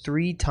spending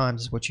 3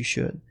 times what you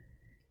should.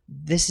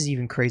 This is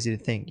even crazy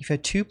to think. If you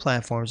have 2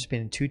 platforms, you're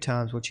spending 2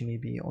 times what you need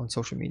to be on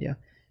social media.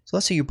 So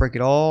let's say you break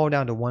it all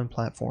down to 1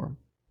 platform.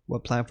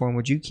 What platform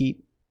would you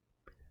keep?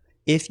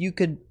 If you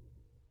could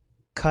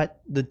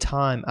cut the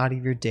time out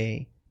of your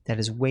day that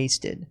is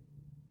wasted,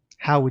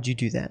 how would you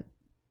do that?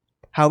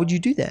 How would you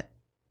do that?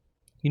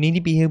 You need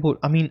to be able,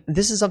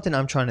 this is something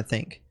I'm trying to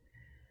think.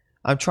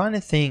 I'm trying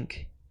to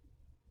think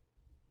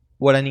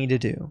what I need to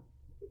do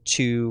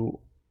to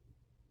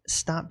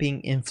stop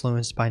being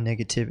influenced by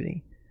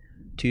negativity,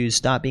 to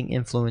stop being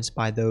influenced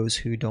by those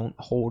who don't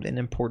hold an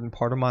important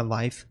part of my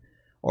life,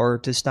 or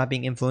to stop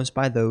being influenced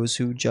by those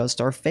who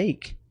just are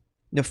fake.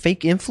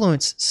 Fake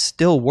influence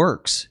still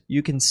works.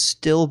 You can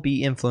still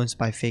be influenced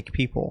by fake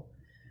people.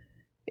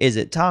 Is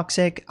it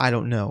toxic? I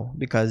don't know,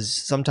 because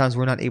sometimes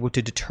we're not able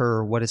to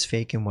deter what is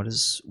fake and what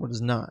is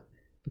not,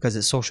 because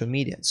it's social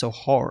media. It's so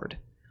hard.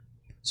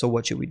 So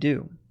what should we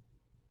do?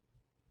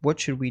 What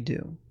should we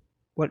do?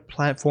 What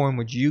platform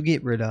would you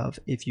get rid of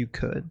if you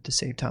could to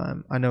save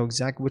time? I know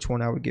exactly which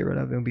one I would get rid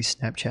of. It would be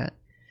Snapchat.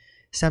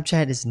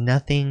 Snapchat is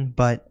nothing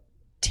but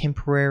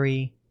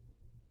temporary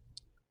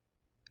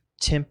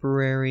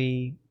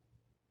temporary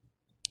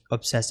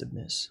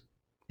obsessiveness.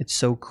 It's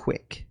so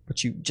quick,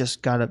 but you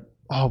just gotta,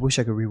 oh, I wish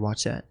I could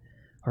rewatch that.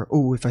 Or,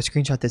 oh, if I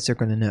screenshot this, they're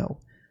gonna know.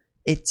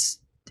 It's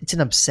an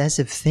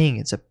obsessive thing.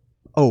 It's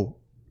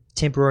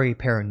temporary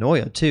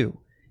paranoia too.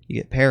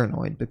 You get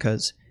paranoid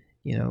because,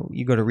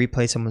 you go to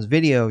replay someone's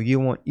video.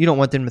 You don't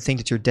want them to think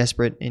that you're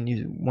desperate and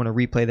you want to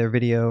replay their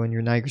video, and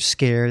you're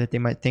scared that they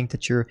might think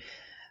that you're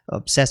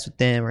obsessed with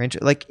them or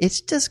like,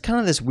 it's just kind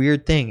of this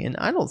weird thing. And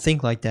I don't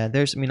think like that.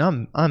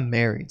 I'm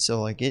married,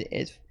 so like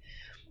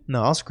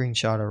no, I'll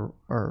screenshot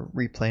or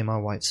replay my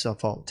wife's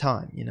stuff all the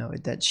time.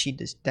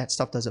 That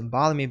stuff doesn't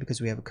bother me because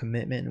we have a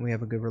commitment and we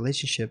have a good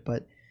relationship.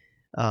 But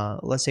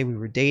let's say we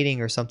were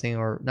dating or something,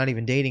 or not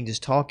even dating,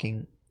 just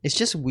talking. It's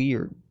just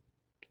weird.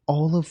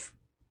 All of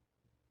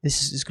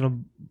this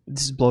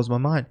blows my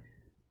mind.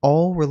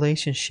 All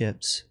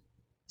relationships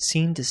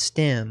seem to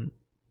stem.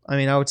 I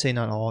mean, I would say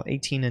not all,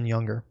 18 and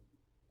younger.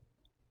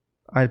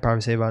 I'd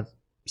probably say about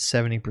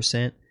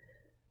 70%.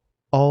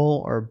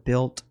 All are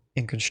built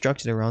and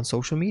constructed around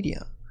social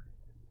media.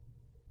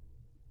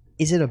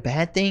 Is it a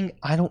bad thing?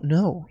 I don't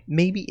know.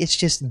 Maybe it's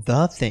just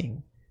the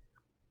thing.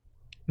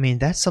 I mean,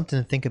 that's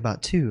something to think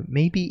about too.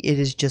 Maybe it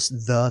is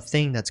just the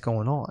thing that's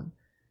going on.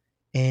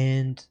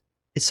 And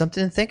it's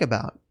something to think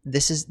about.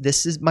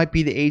 This might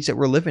be the age that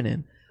we're living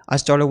in. I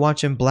started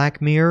watching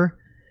Black Mirror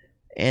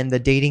and the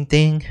dating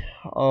thing.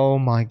 Oh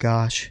my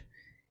gosh.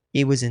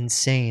 It was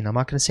insane. I'm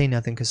not going to say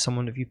nothing because some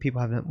of you people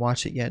haven't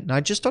watched it yet. And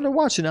I just started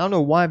watching it. I don't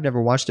know why I've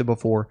never watched it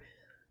before.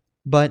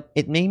 But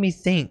it made me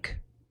think,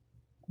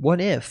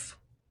 what if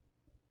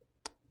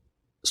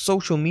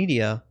social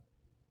media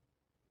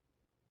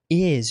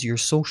is your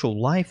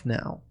social life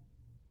now?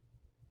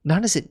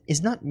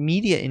 It's not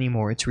media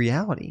anymore, it's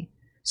reality.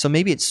 So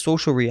maybe it's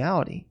social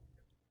reality,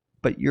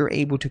 but you're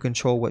able to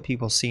control what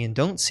people see and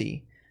don't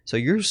see. So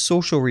your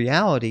social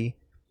reality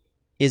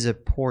is a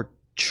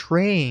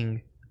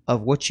portraying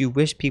of what you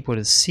wish people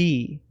to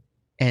see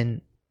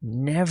and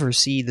never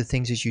see the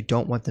things that you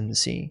don't want them to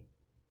see.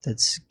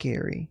 That's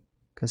scary.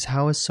 Because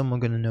how is someone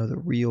going to know the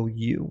real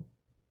you?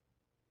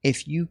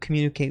 If you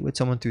communicate with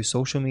someone through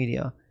social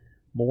media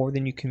more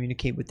than you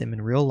communicate with them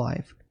in real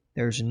life,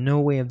 there's no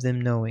way of them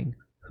knowing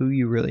who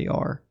you really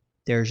are.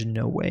 There's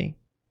no way.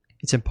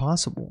 It's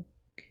impossible.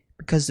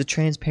 Because the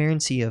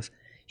transparency of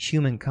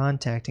human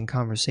contact and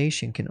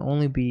conversation can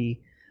only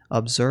be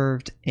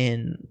observed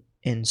and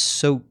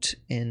soaked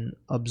and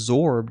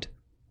absorbed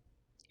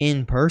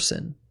in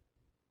person.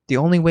 The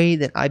only way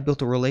that I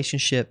built a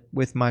relationship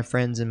with my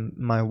friends and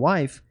my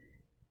wife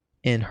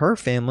and her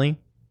family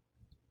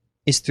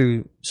is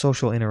through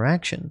social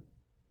interaction.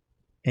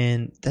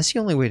 And that's the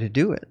only way to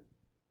do it.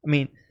 I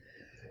mean,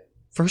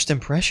 first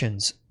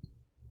impressions.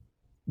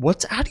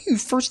 How do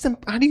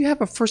you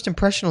have a first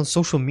impression on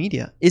social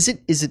media? Does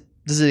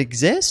it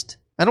exist?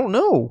 I don't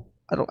know.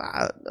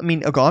 I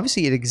mean,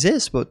 obviously it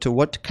exists, but to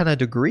what kind of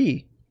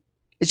degree?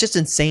 It's just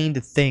insane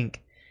to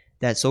think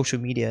that social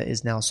media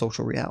is now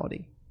social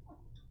reality.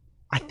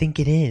 I think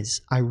it is.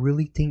 I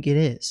really think it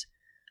is.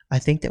 I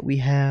think that we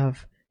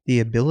have the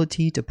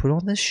ability to put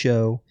on this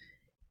show,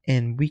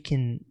 and we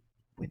can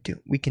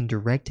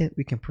direct it,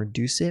 we can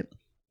produce it,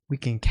 we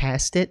can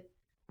cast it.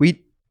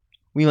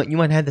 You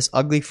might have this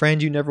ugly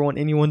friend you never want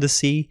anyone to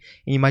see,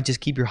 and you might just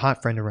keep your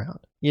hot friend around.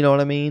 You know what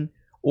I mean?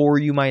 Or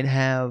you might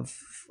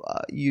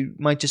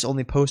just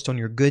only post on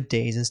your good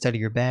days instead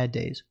of your bad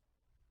days.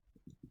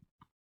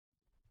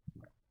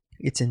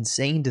 It's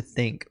insane to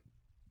think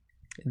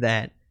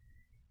that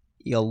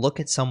you'll look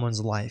at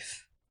someone's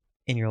life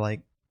and you're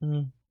like,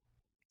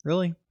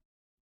 really?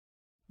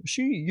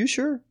 You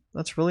sure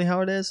that's really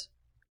how it is?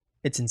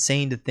 It's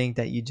insane to think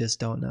that you just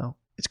don't know.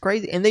 It's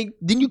crazy. And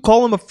then you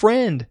call them a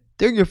friend.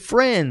 They're your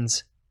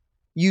friends.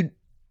 They're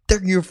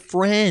your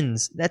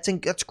friends.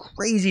 That's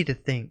crazy to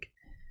think.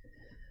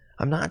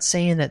 I'm not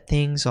saying that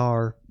things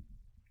are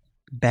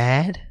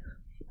bad.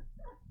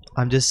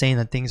 I'm just saying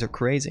that things are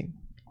crazy.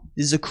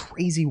 This is a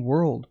crazy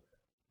world.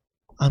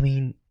 I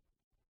mean,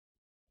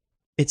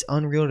 it's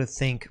unreal to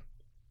think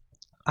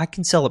I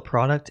can sell a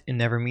product and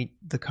never meet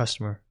the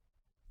customer.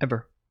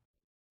 Ever.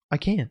 I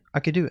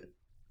could do it.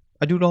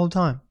 I do it all the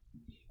time.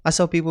 I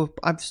sell people.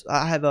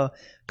 I have a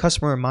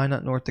customer of mine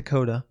at North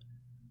Dakota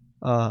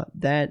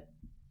that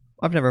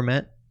I've never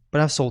met,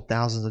 but I've sold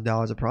thousands of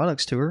dollars of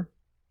products to her.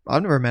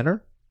 I've never met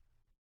her,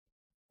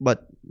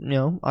 but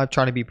I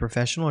try to be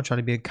professional. I try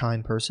to be a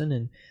kind person,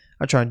 and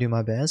I try to do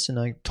my best. And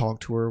I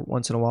talk to her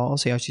once in a while,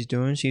 see how she's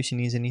doing, see if she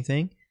needs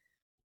anything.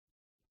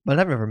 But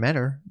I've never met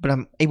her. But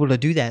I'm able to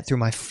do that through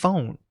my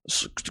phone.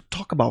 So,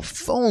 talk about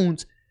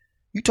phones.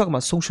 You talk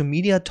about social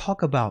media.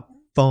 Talk about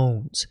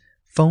phones.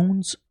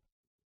 Phones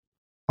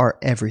are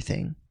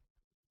everything.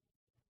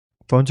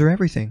 Phones are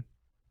everything.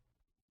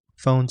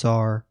 Phones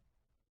are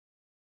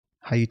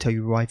how you tell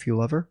your wife you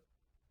love her.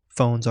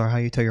 Phones are how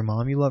you tell your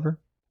mom you love her.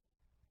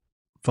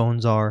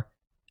 Phones are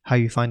how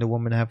you find a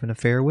woman to have an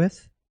affair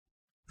with.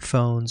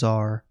 Phones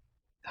are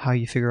how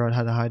you figure out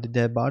how to hide a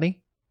dead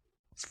body.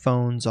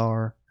 Phones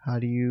are how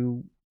do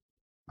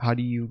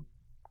you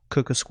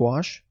cook a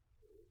squash.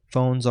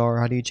 Phones are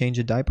how do you change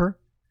a diaper?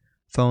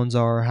 Phones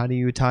are how do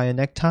you tie a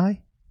necktie?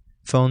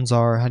 Phones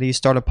are how do you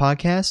start a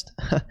podcast?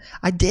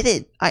 I did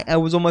it. I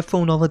was on my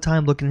phone all the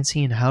time looking and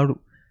seeing how do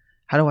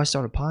I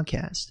start a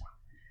podcast?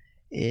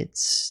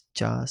 It's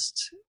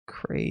just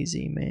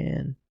crazy,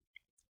 man.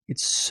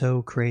 It's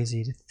so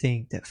crazy to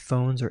think that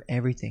phones are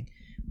everything.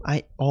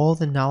 All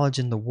the knowledge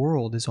in the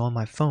world is on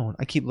my phone.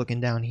 I keep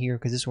looking down here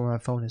because this is where my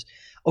phone is.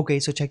 Okay,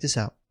 so check this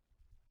out.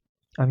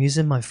 I'm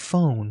using my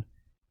phone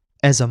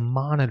as a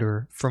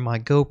monitor for my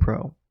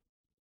GoPro.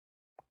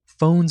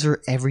 Phones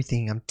are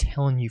everything. I'm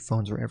telling you,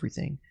 phones are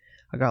everything.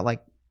 I got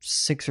like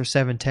 6 or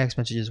 7 text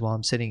messages while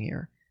I'm sitting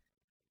here.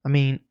 I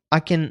mean,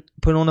 I can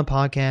put on a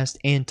podcast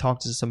and talk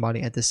to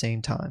somebody at the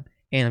same time.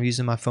 And I'm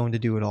using my phone to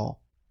do it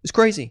all. It's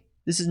crazy.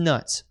 This is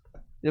nuts.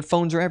 The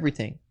phones are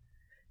everything.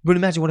 But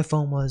imagine what a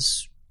phone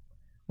was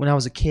when I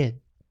was a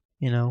kid,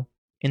 in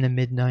the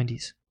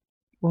mid-90s.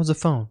 What was a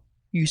phone?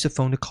 You used a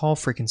phone to call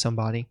freaking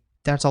somebody.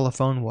 That's all a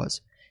phone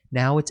was.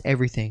 Now it's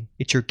everything.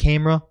 It's your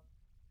camera.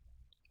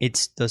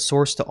 It's the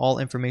source to all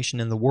information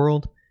in the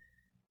world.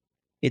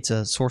 It's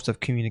a source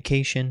of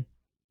communication.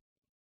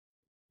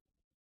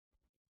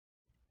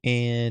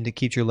 And it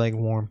keeps your leg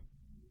warm,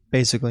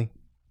 basically.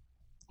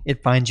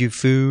 It finds you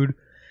food.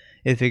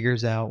 It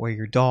figures out where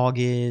your dog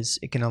is.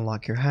 It can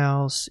unlock your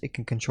house. It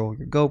can control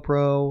your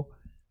GoPro.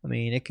 I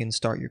mean, it can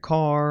start your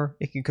car.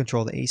 It can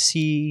control the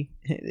AC.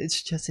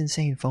 It's just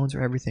insane. Phones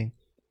are everything.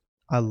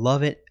 I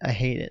love it. I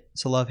hate it.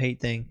 It's a love-hate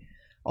thing.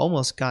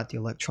 Almost got the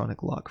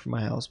electronic lock for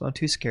my house, but I'm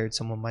too scared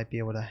someone might be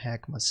able to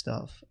hack my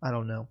stuff. I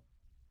don't know.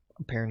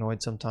 I'm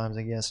paranoid sometimes,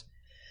 I guess.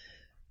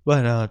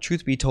 But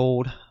truth be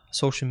told,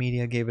 social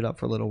media gave it up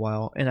for a little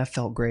while, and I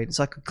felt great. It's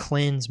like a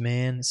cleanse,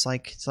 man. It's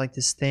like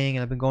this thing,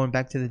 and I've been going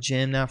back to the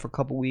gym now for a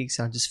couple weeks,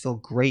 and I just feel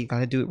great.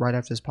 Gotta do it right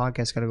after this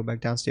podcast. Gotta go back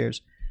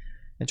downstairs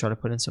and try to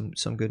put in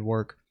some good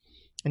work.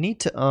 I need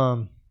to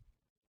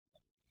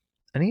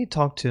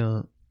talk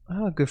to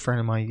a good friend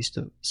of mine who used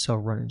to sell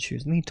running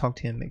shoes. I need to talk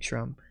to him, make sure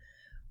I'm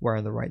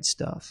wearing the right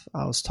stuff.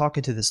 I was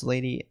talking to this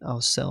lady I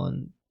was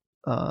selling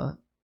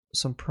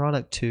some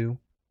product to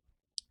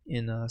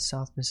in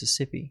South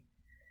Mississippi.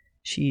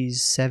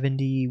 She's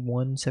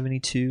 71,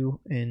 72,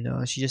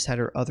 and she just had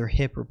her other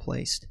hip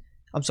replaced.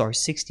 I'm sorry,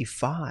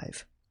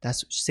 65.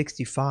 That's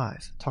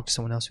 65. Talked to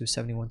someone else who was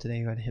 71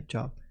 today who had a hip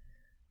job.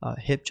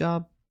 Hip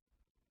job?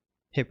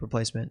 Hip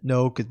replacement.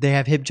 No, because they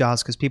have hip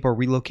jobs because people are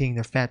relocating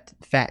their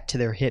fat to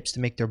their hips to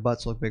make their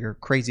butts look bigger.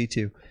 Crazy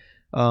too.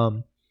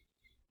 What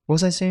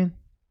was I saying?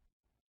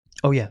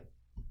 Oh yeah.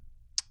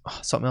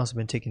 Something else. I've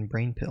been taking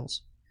brain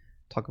pills.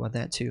 Talk about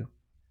that too.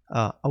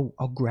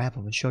 I'll grab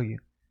them and show you.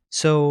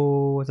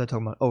 So what was I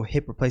talking about? Oh,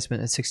 hip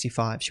replacement at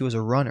 65. She was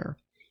a runner,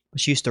 but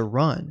she used to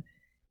run,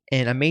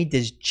 and I made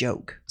this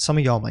joke. Some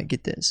of y'all might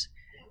get this.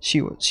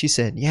 She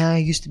said, "Yeah, I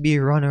used to be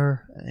a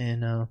runner,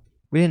 and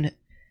we didn't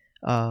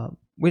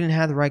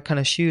have the right kind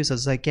of shoes." I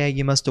was like, "Yeah,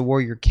 you must have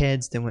wore your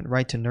kids, then went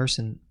right to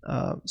nursing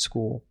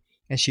school."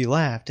 And she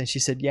laughed, and she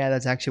said, "Yeah,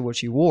 that's actually what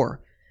she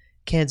wore.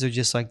 Kids are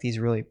just like these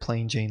really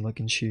plain Jane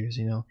looking shoes,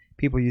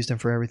 People used them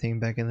for everything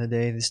back in the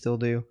day. They still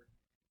do."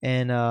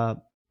 And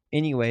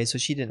anyway, so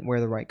she didn't wear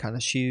the right kind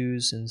of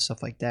shoes and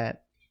stuff like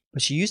that.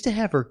 But she used to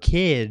have her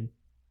kid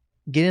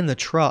get in the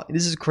truck.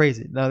 This is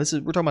crazy. No, we're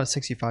talking about a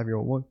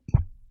 65-year-old woman.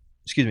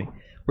 Excuse me.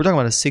 We're talking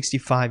about a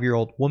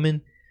 65-year-old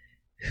woman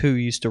who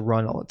used to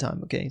run all the time.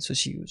 Okay, so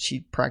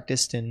she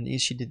practiced and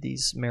she did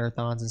these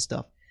marathons and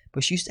stuff.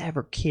 But she used to have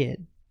her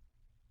kid,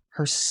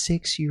 her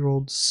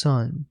 6-year-old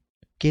son,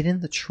 get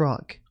in the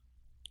truck,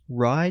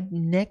 ride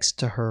next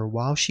to her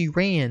while she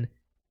ran,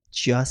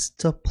 just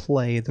to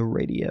play the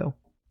radio.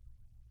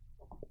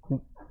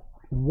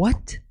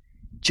 What?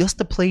 Just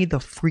to play the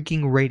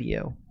freaking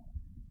radio?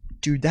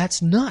 Dude,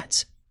 that's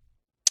nuts.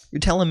 You're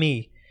telling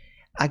me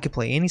I could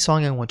play any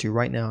song I want to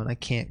right now, and I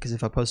can't because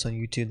if I post on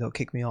YouTube, they'll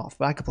kick me off.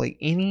 But I could play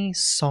any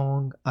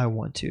song I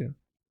want to,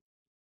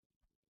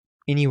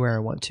 anywhere I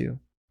want to,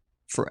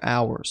 for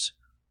hours,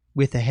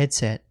 with a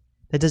headset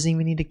that doesn't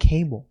even need a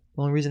cable.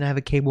 The only reason I have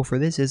a cable for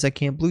this is I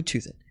can't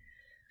Bluetooth it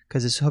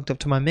because it's hooked up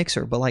to my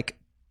mixer. But like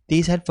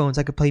these headphones,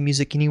 I could play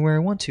music anywhere I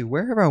want to,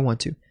 wherever I want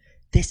to.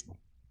 That's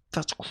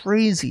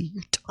crazy.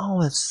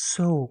 Oh, that's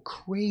so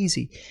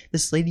crazy.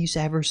 This lady used to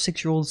have her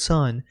 6-year-old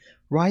son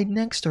right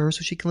next to her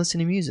so she can listen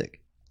to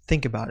music.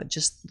 Think about it.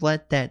 Just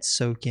let that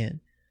soak in.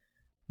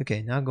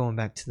 Okay, now going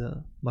back to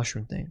the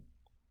mushroom thing.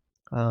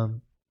 I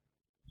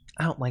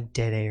don't like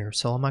dead air,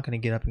 so I'm not going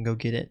to get up and go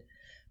get it.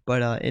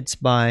 But it's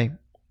by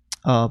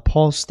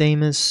Paul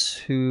Stamets,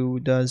 who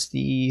does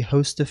the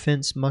Host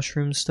Defense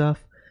mushroom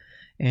stuff.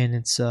 And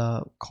it's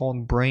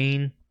called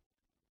Brain.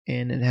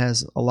 And it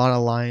has a lot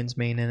of lion's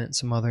mane in it and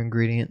some other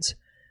ingredients.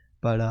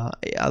 But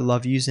I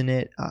love using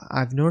it.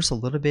 I've noticed a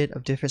little bit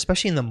of difference,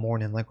 especially in the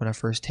morning. Like when I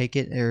first take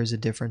it, there is a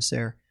difference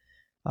there.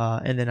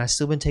 And then I've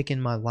still been taking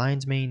my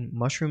lion's mane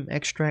mushroom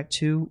extract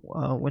too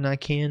when I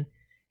can.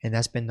 And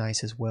that's been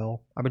nice as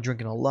well. I've been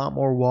drinking a lot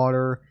more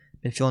water.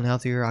 Been feeling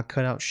healthier. I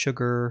cut out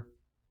sugar.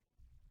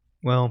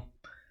 Well,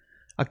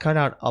 I cut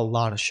out a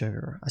lot of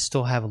sugar. I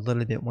still have a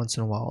little bit once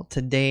in a while.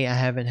 Today I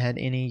haven't had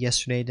any.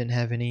 Yesterday didn't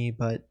have any,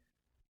 but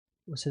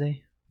what's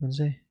today?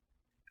 Wednesday?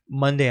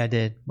 Monday I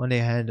did. Monday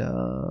I had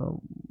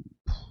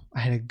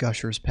a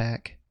Gushers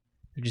pack.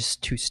 They're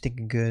just too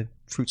stinking good.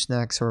 Fruit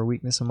snacks are a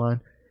weakness of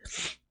mine.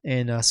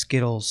 And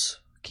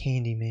Skittles.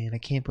 Candy, man. I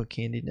can't put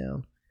candy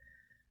down.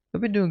 I've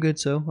been doing good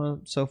so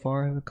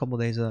far. I have a couple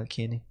days without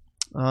candy.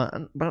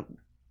 But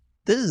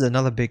this is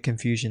another big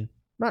confusion.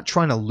 I'm not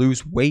trying to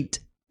lose weight.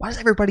 Why does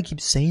everybody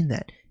keep saying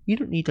that? You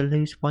don't need to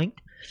lose weight.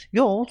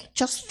 You're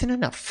just thin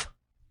enough.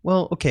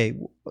 Well, okay.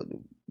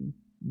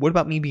 What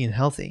about me being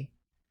healthy?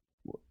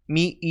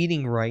 Me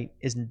eating right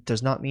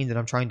does not mean that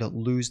I'm trying to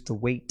lose the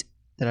weight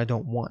that I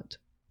don't want.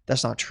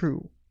 That's not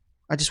true.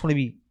 I just want to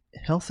be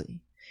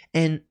healthy.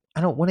 And I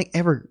don't want to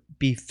ever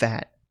be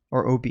fat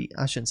or obese.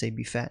 I shouldn't say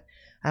be fat.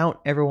 I don't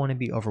ever want to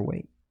be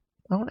overweight.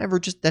 I don't ever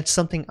that's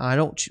something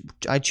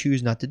I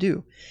choose not to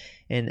do.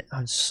 And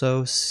I'm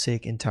so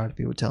sick and tired of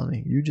people telling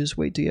me, you just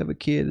wait till you have a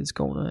kid, it's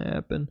going to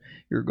happen.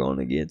 You're going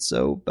to get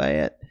so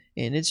fat,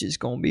 and it's just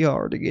going to be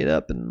hard to get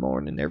up in the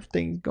morning.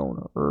 Everything's going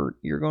to hurt.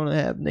 You're going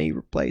to have knee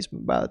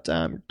replacement by the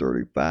time you're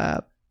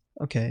 35.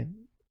 Okay,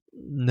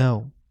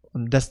 no,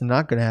 that's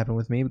not going to happen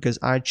with me because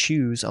I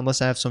choose,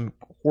 unless I have some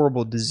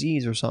horrible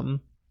disease or something,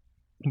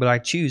 but I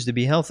choose to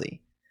be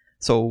healthy.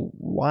 So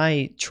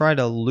why try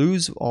to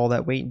lose all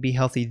that weight and be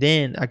healthy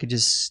then? I could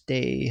just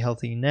stay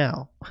healthy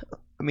now.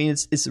 I mean,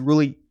 it's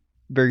really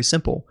very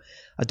simple.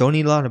 I don't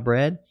eat a lot of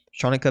bread.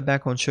 Trying to cut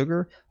back on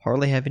sugar.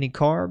 Hardly have any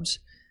carbs,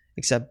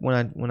 except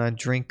when I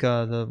drink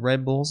the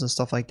Red Bulls and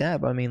stuff like that.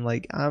 But I mean,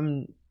 like,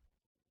 I'm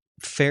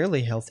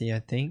fairly healthy, I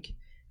think.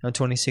 I'm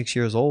 26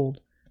 years old.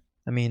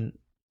 I mean,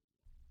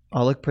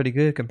 I look pretty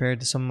good compared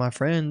to some of my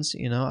friends.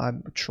 You know, I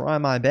try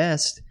my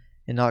best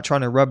and not trying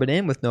to rub it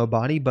in with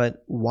nobody.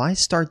 But why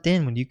start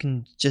then when you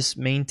can just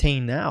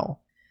maintain now?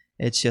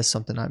 It's just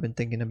something I've been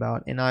thinking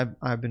about, and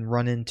I've been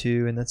running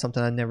to, and that's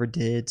something I never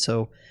did,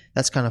 so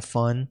that's kind of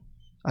fun.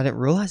 I didn't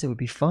realize it would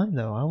be fun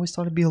though. I always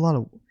thought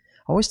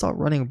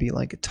running would be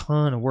like a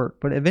ton of work,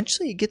 but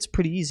eventually it gets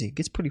pretty easy. It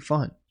gets pretty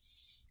fun.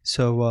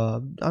 So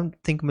I'm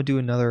thinking I'm gonna do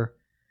another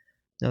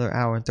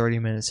hour and 30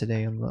 minutes a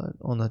day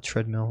on the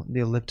treadmill,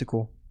 the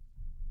elliptical.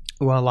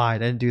 Well, I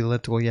lied. I didn't do the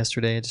elliptical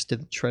yesterday. I just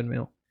did the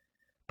treadmill.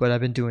 But I've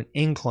been doing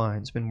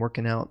inclines. Been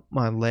working out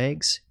my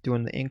legs,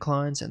 doing the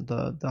inclines at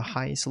the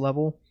highest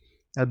level.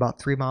 At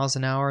about 3 miles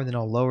an hour, then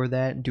I'll lower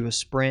that and do a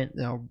sprint,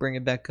 then I'll bring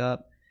it back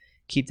up,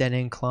 keep that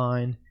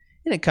incline,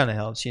 and it kind of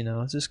helps, you know,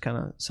 it's just kind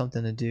of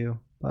something to do.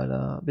 But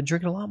I've been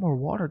drinking a lot more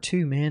water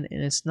too, man,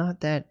 and it's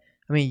not that,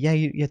 I mean, yeah,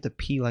 you have to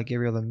pee like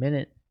every other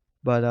minute,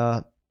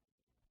 but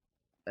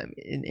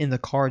in the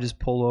car, just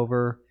pull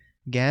over,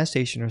 gas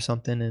station or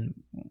something,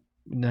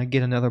 and I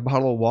get another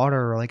bottle of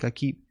water, or like I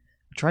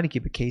try to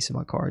keep a case in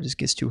my car, it just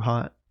gets too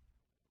hot.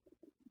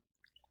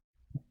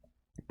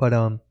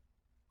 But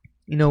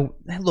you know,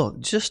 look,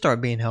 just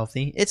start being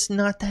healthy. It's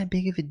not that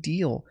big of a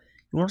deal.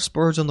 You want to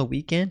splurge on the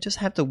weekend? Just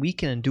have the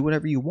weekend and do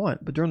whatever you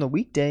want. But during the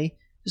weekday,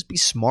 just be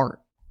smart.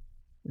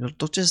 You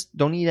know,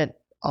 don't eat at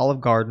Olive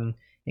Garden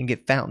and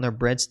get fat on their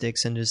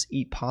breadsticks and just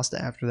eat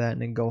pasta after that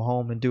and then go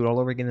home and do it all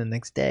over again the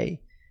next day.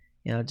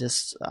 You know,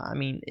 I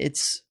mean,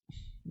 it's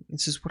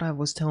just what I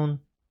was telling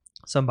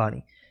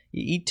somebody.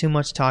 You eat too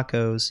much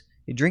tacos,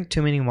 you drink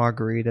too many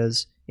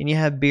margaritas, and you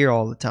have beer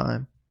all the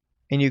time.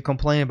 And you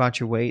complain about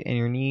your weight and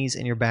your knees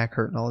and your back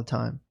hurting all the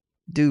time.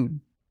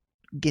 Dude,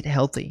 get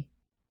healthy.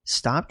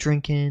 Stop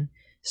drinking.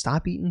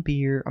 Stop eating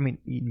beer.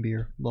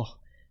 Ugh.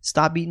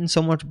 Stop eating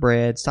so much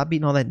bread. Stop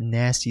eating all that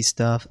nasty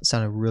stuff. It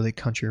sounded really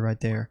country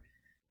right there.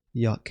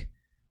 Yuck.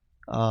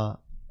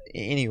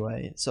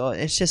 Anyway, so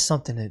it's just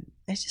something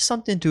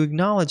to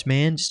acknowledge,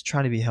 man. Just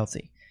try to be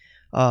healthy.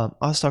 I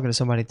was talking to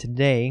somebody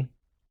today,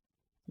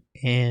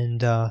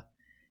 and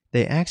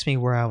they asked me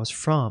where I was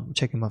from. I'm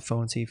checking my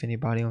phone, see if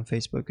anybody on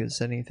Facebook has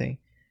said anything.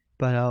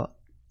 But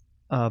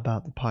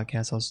about the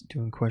podcast, I was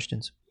doing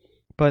questions.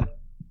 But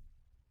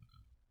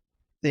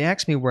they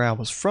asked me where I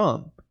was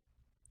from.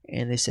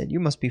 And they said,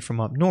 you must be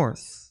from up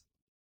north.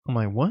 I'm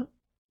like, what?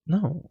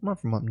 No, I'm not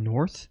from up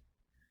north.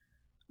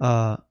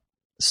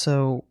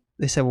 So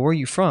they said, well, where are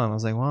you from? I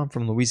was like, well, I'm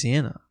from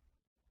Louisiana.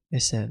 They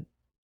said,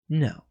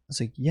 no. I was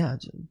like, yeah,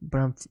 but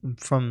I'm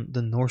from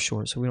the North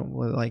Shore, so we don't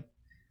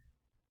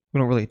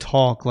really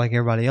talk like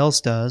everybody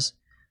else does.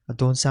 I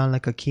don't sound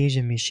like a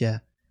Cajun, Michelle.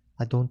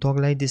 I don't talk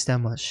like this that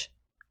much.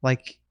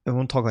 Like, I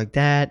won't talk like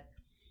that.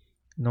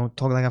 I don't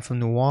talk like I'm from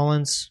New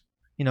Orleans.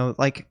 You know,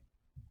 like,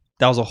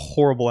 that was a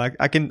horrible act.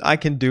 I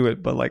can do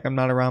it, but like, I'm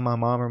not around my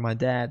mom or my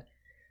dad.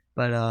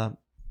 But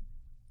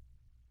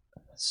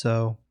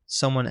so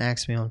someone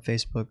asked me on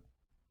Facebook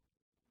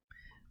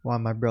why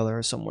my brother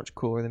is so much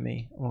cooler than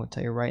me. I'm gonna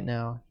tell you right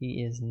now,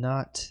 he is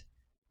not.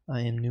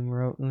 I am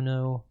numero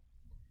uno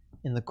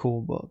in the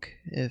cool book.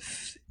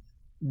 If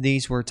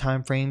these were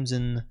time frames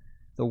in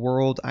the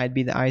world, I'd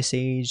be the Ice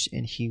Age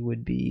and he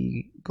would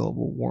be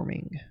global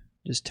warming.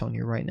 Just telling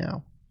you right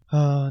now.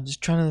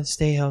 Just trying to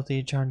stay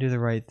healthy, trying to do the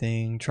right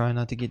thing, trying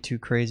not to get too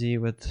crazy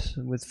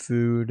with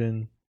food,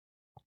 and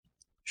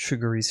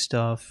sugary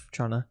stuff,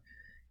 trying to,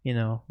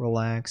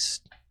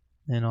 relax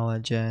and all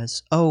that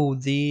jazz. Oh,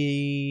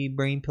 the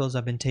brain pills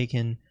I've been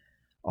taking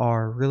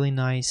are really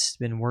nice.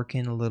 Been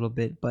working a little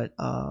bit, but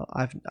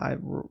I'm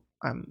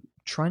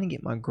trying to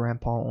get my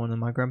grandpa on them.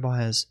 My grandpa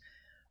has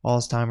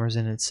Alzheimer's,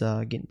 and it's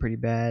getting pretty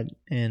bad.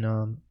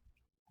 And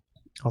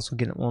also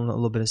getting on a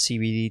little bit of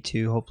CBD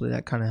too. Hopefully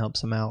that kind of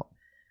helps him out.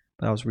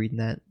 But I was reading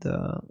that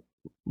the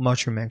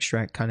mushroom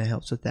extract kind of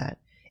helps with that.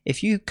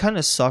 If you kind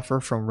of suffer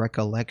from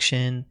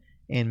recollection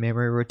and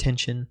memory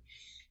retention,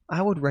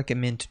 I would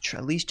recommend to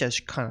at least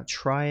just kind of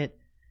try it.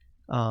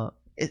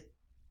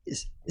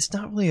 It's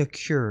not really a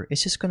cure.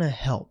 It's just going to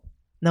help.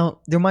 Now,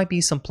 there might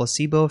be some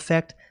placebo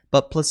effect,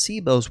 but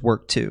placebos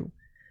work too.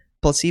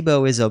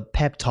 Placebo is a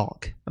pep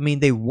talk. I mean,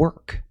 they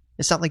work.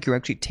 It's not like you're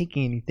actually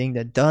taking anything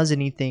that does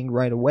anything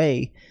right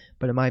away,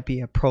 but it might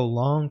be a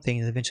prolonged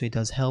thing that eventually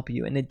does help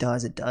you, and it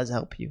does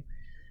help you.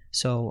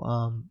 So,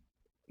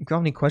 if you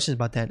have any questions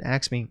about that,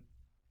 ask me.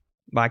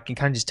 But I can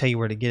kind of just tell you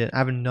where to get it. I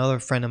have another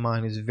friend of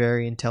mine who's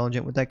very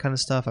intelligent with that kind of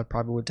stuff. I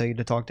probably would tell you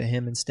to talk to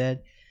him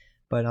instead,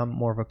 but I'm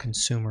more of a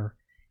consumer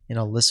and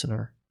a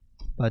listener.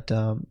 But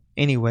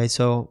anyway,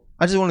 so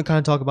I just want to kind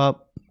of talk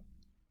about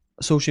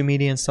social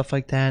media and stuff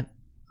like that.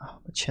 Oh,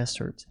 my chest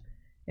hurts.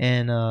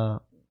 And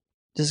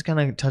just kind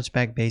of touch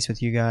back base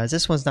with you guys.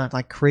 This one's not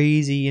like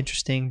crazy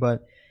interesting,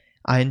 but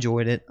I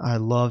enjoyed it. I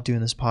love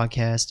doing this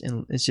podcast,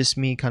 and it's just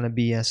me kind of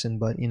BSing,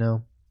 but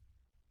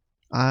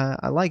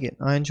I like it.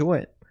 I enjoy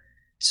it.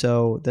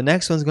 So the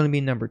next one's going to be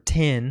number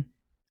 10.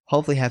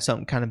 Hopefully have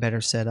something kind of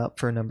better set up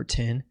for number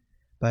 10.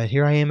 But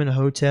here I am in a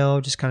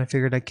hotel. Just kind of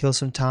figured I'd kill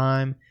some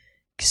time.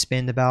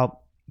 Spend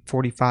about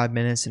 45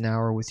 minutes, an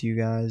hour with you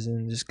guys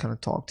and just kind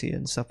of talk to you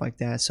and stuff like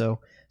that. So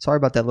sorry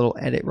about that little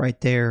edit right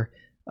there.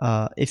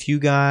 If you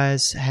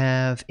guys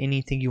have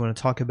anything you want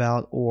to talk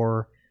about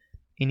or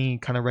any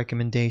kind of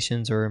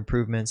recommendations or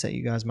improvements that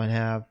you guys might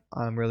have,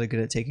 I'm really good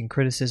at taking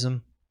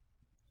criticism.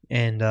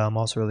 And I'm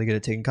also really good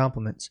at taking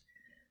compliments.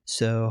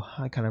 So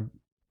I kind of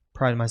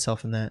pride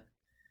myself in that.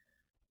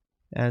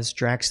 As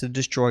Drax the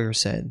Destroyer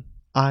said,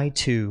 I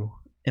too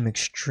am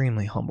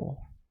extremely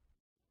humble.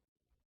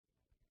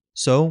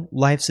 So,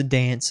 life's a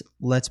dance.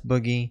 Let's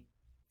boogie.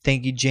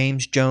 Thank you,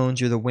 James Jones.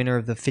 You're the winner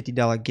of the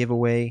 $50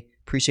 giveaway.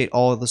 Appreciate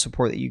all of the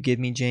support that you give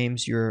me,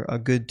 James. You're a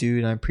good dude,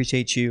 and I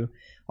appreciate you.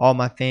 All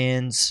my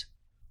fans.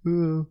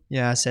 Ooh,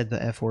 yeah, I said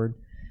the F word.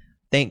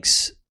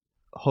 Thanks.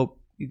 Hope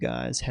you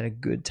guys had a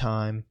good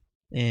time.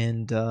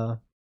 And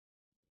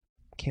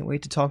can't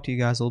wait to talk to you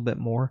guys a little bit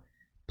more.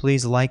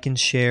 Please like and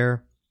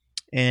share.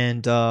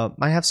 And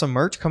might have some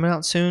merch coming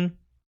out soon.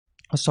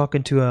 I was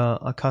talking to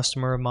a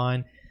customer of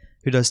mine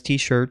who does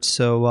t-shirts.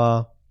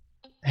 So,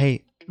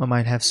 hey, I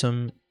might have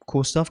some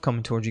cool stuff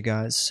coming towards you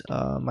guys.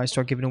 Might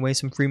start giving away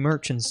some free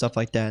merch and stuff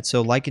like that.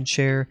 So like and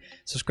share.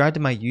 Subscribe to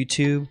my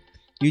YouTube.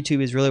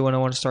 YouTube is really what I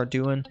want to start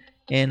doing.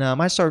 And I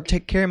might start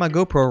carrying my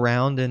GoPro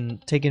around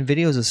and taking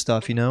videos of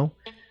stuff,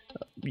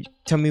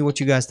 Tell me what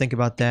you guys think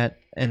about that.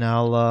 And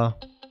I'll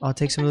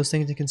take some of those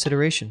things into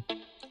consideration.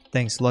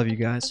 Thanks. Love you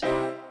guys.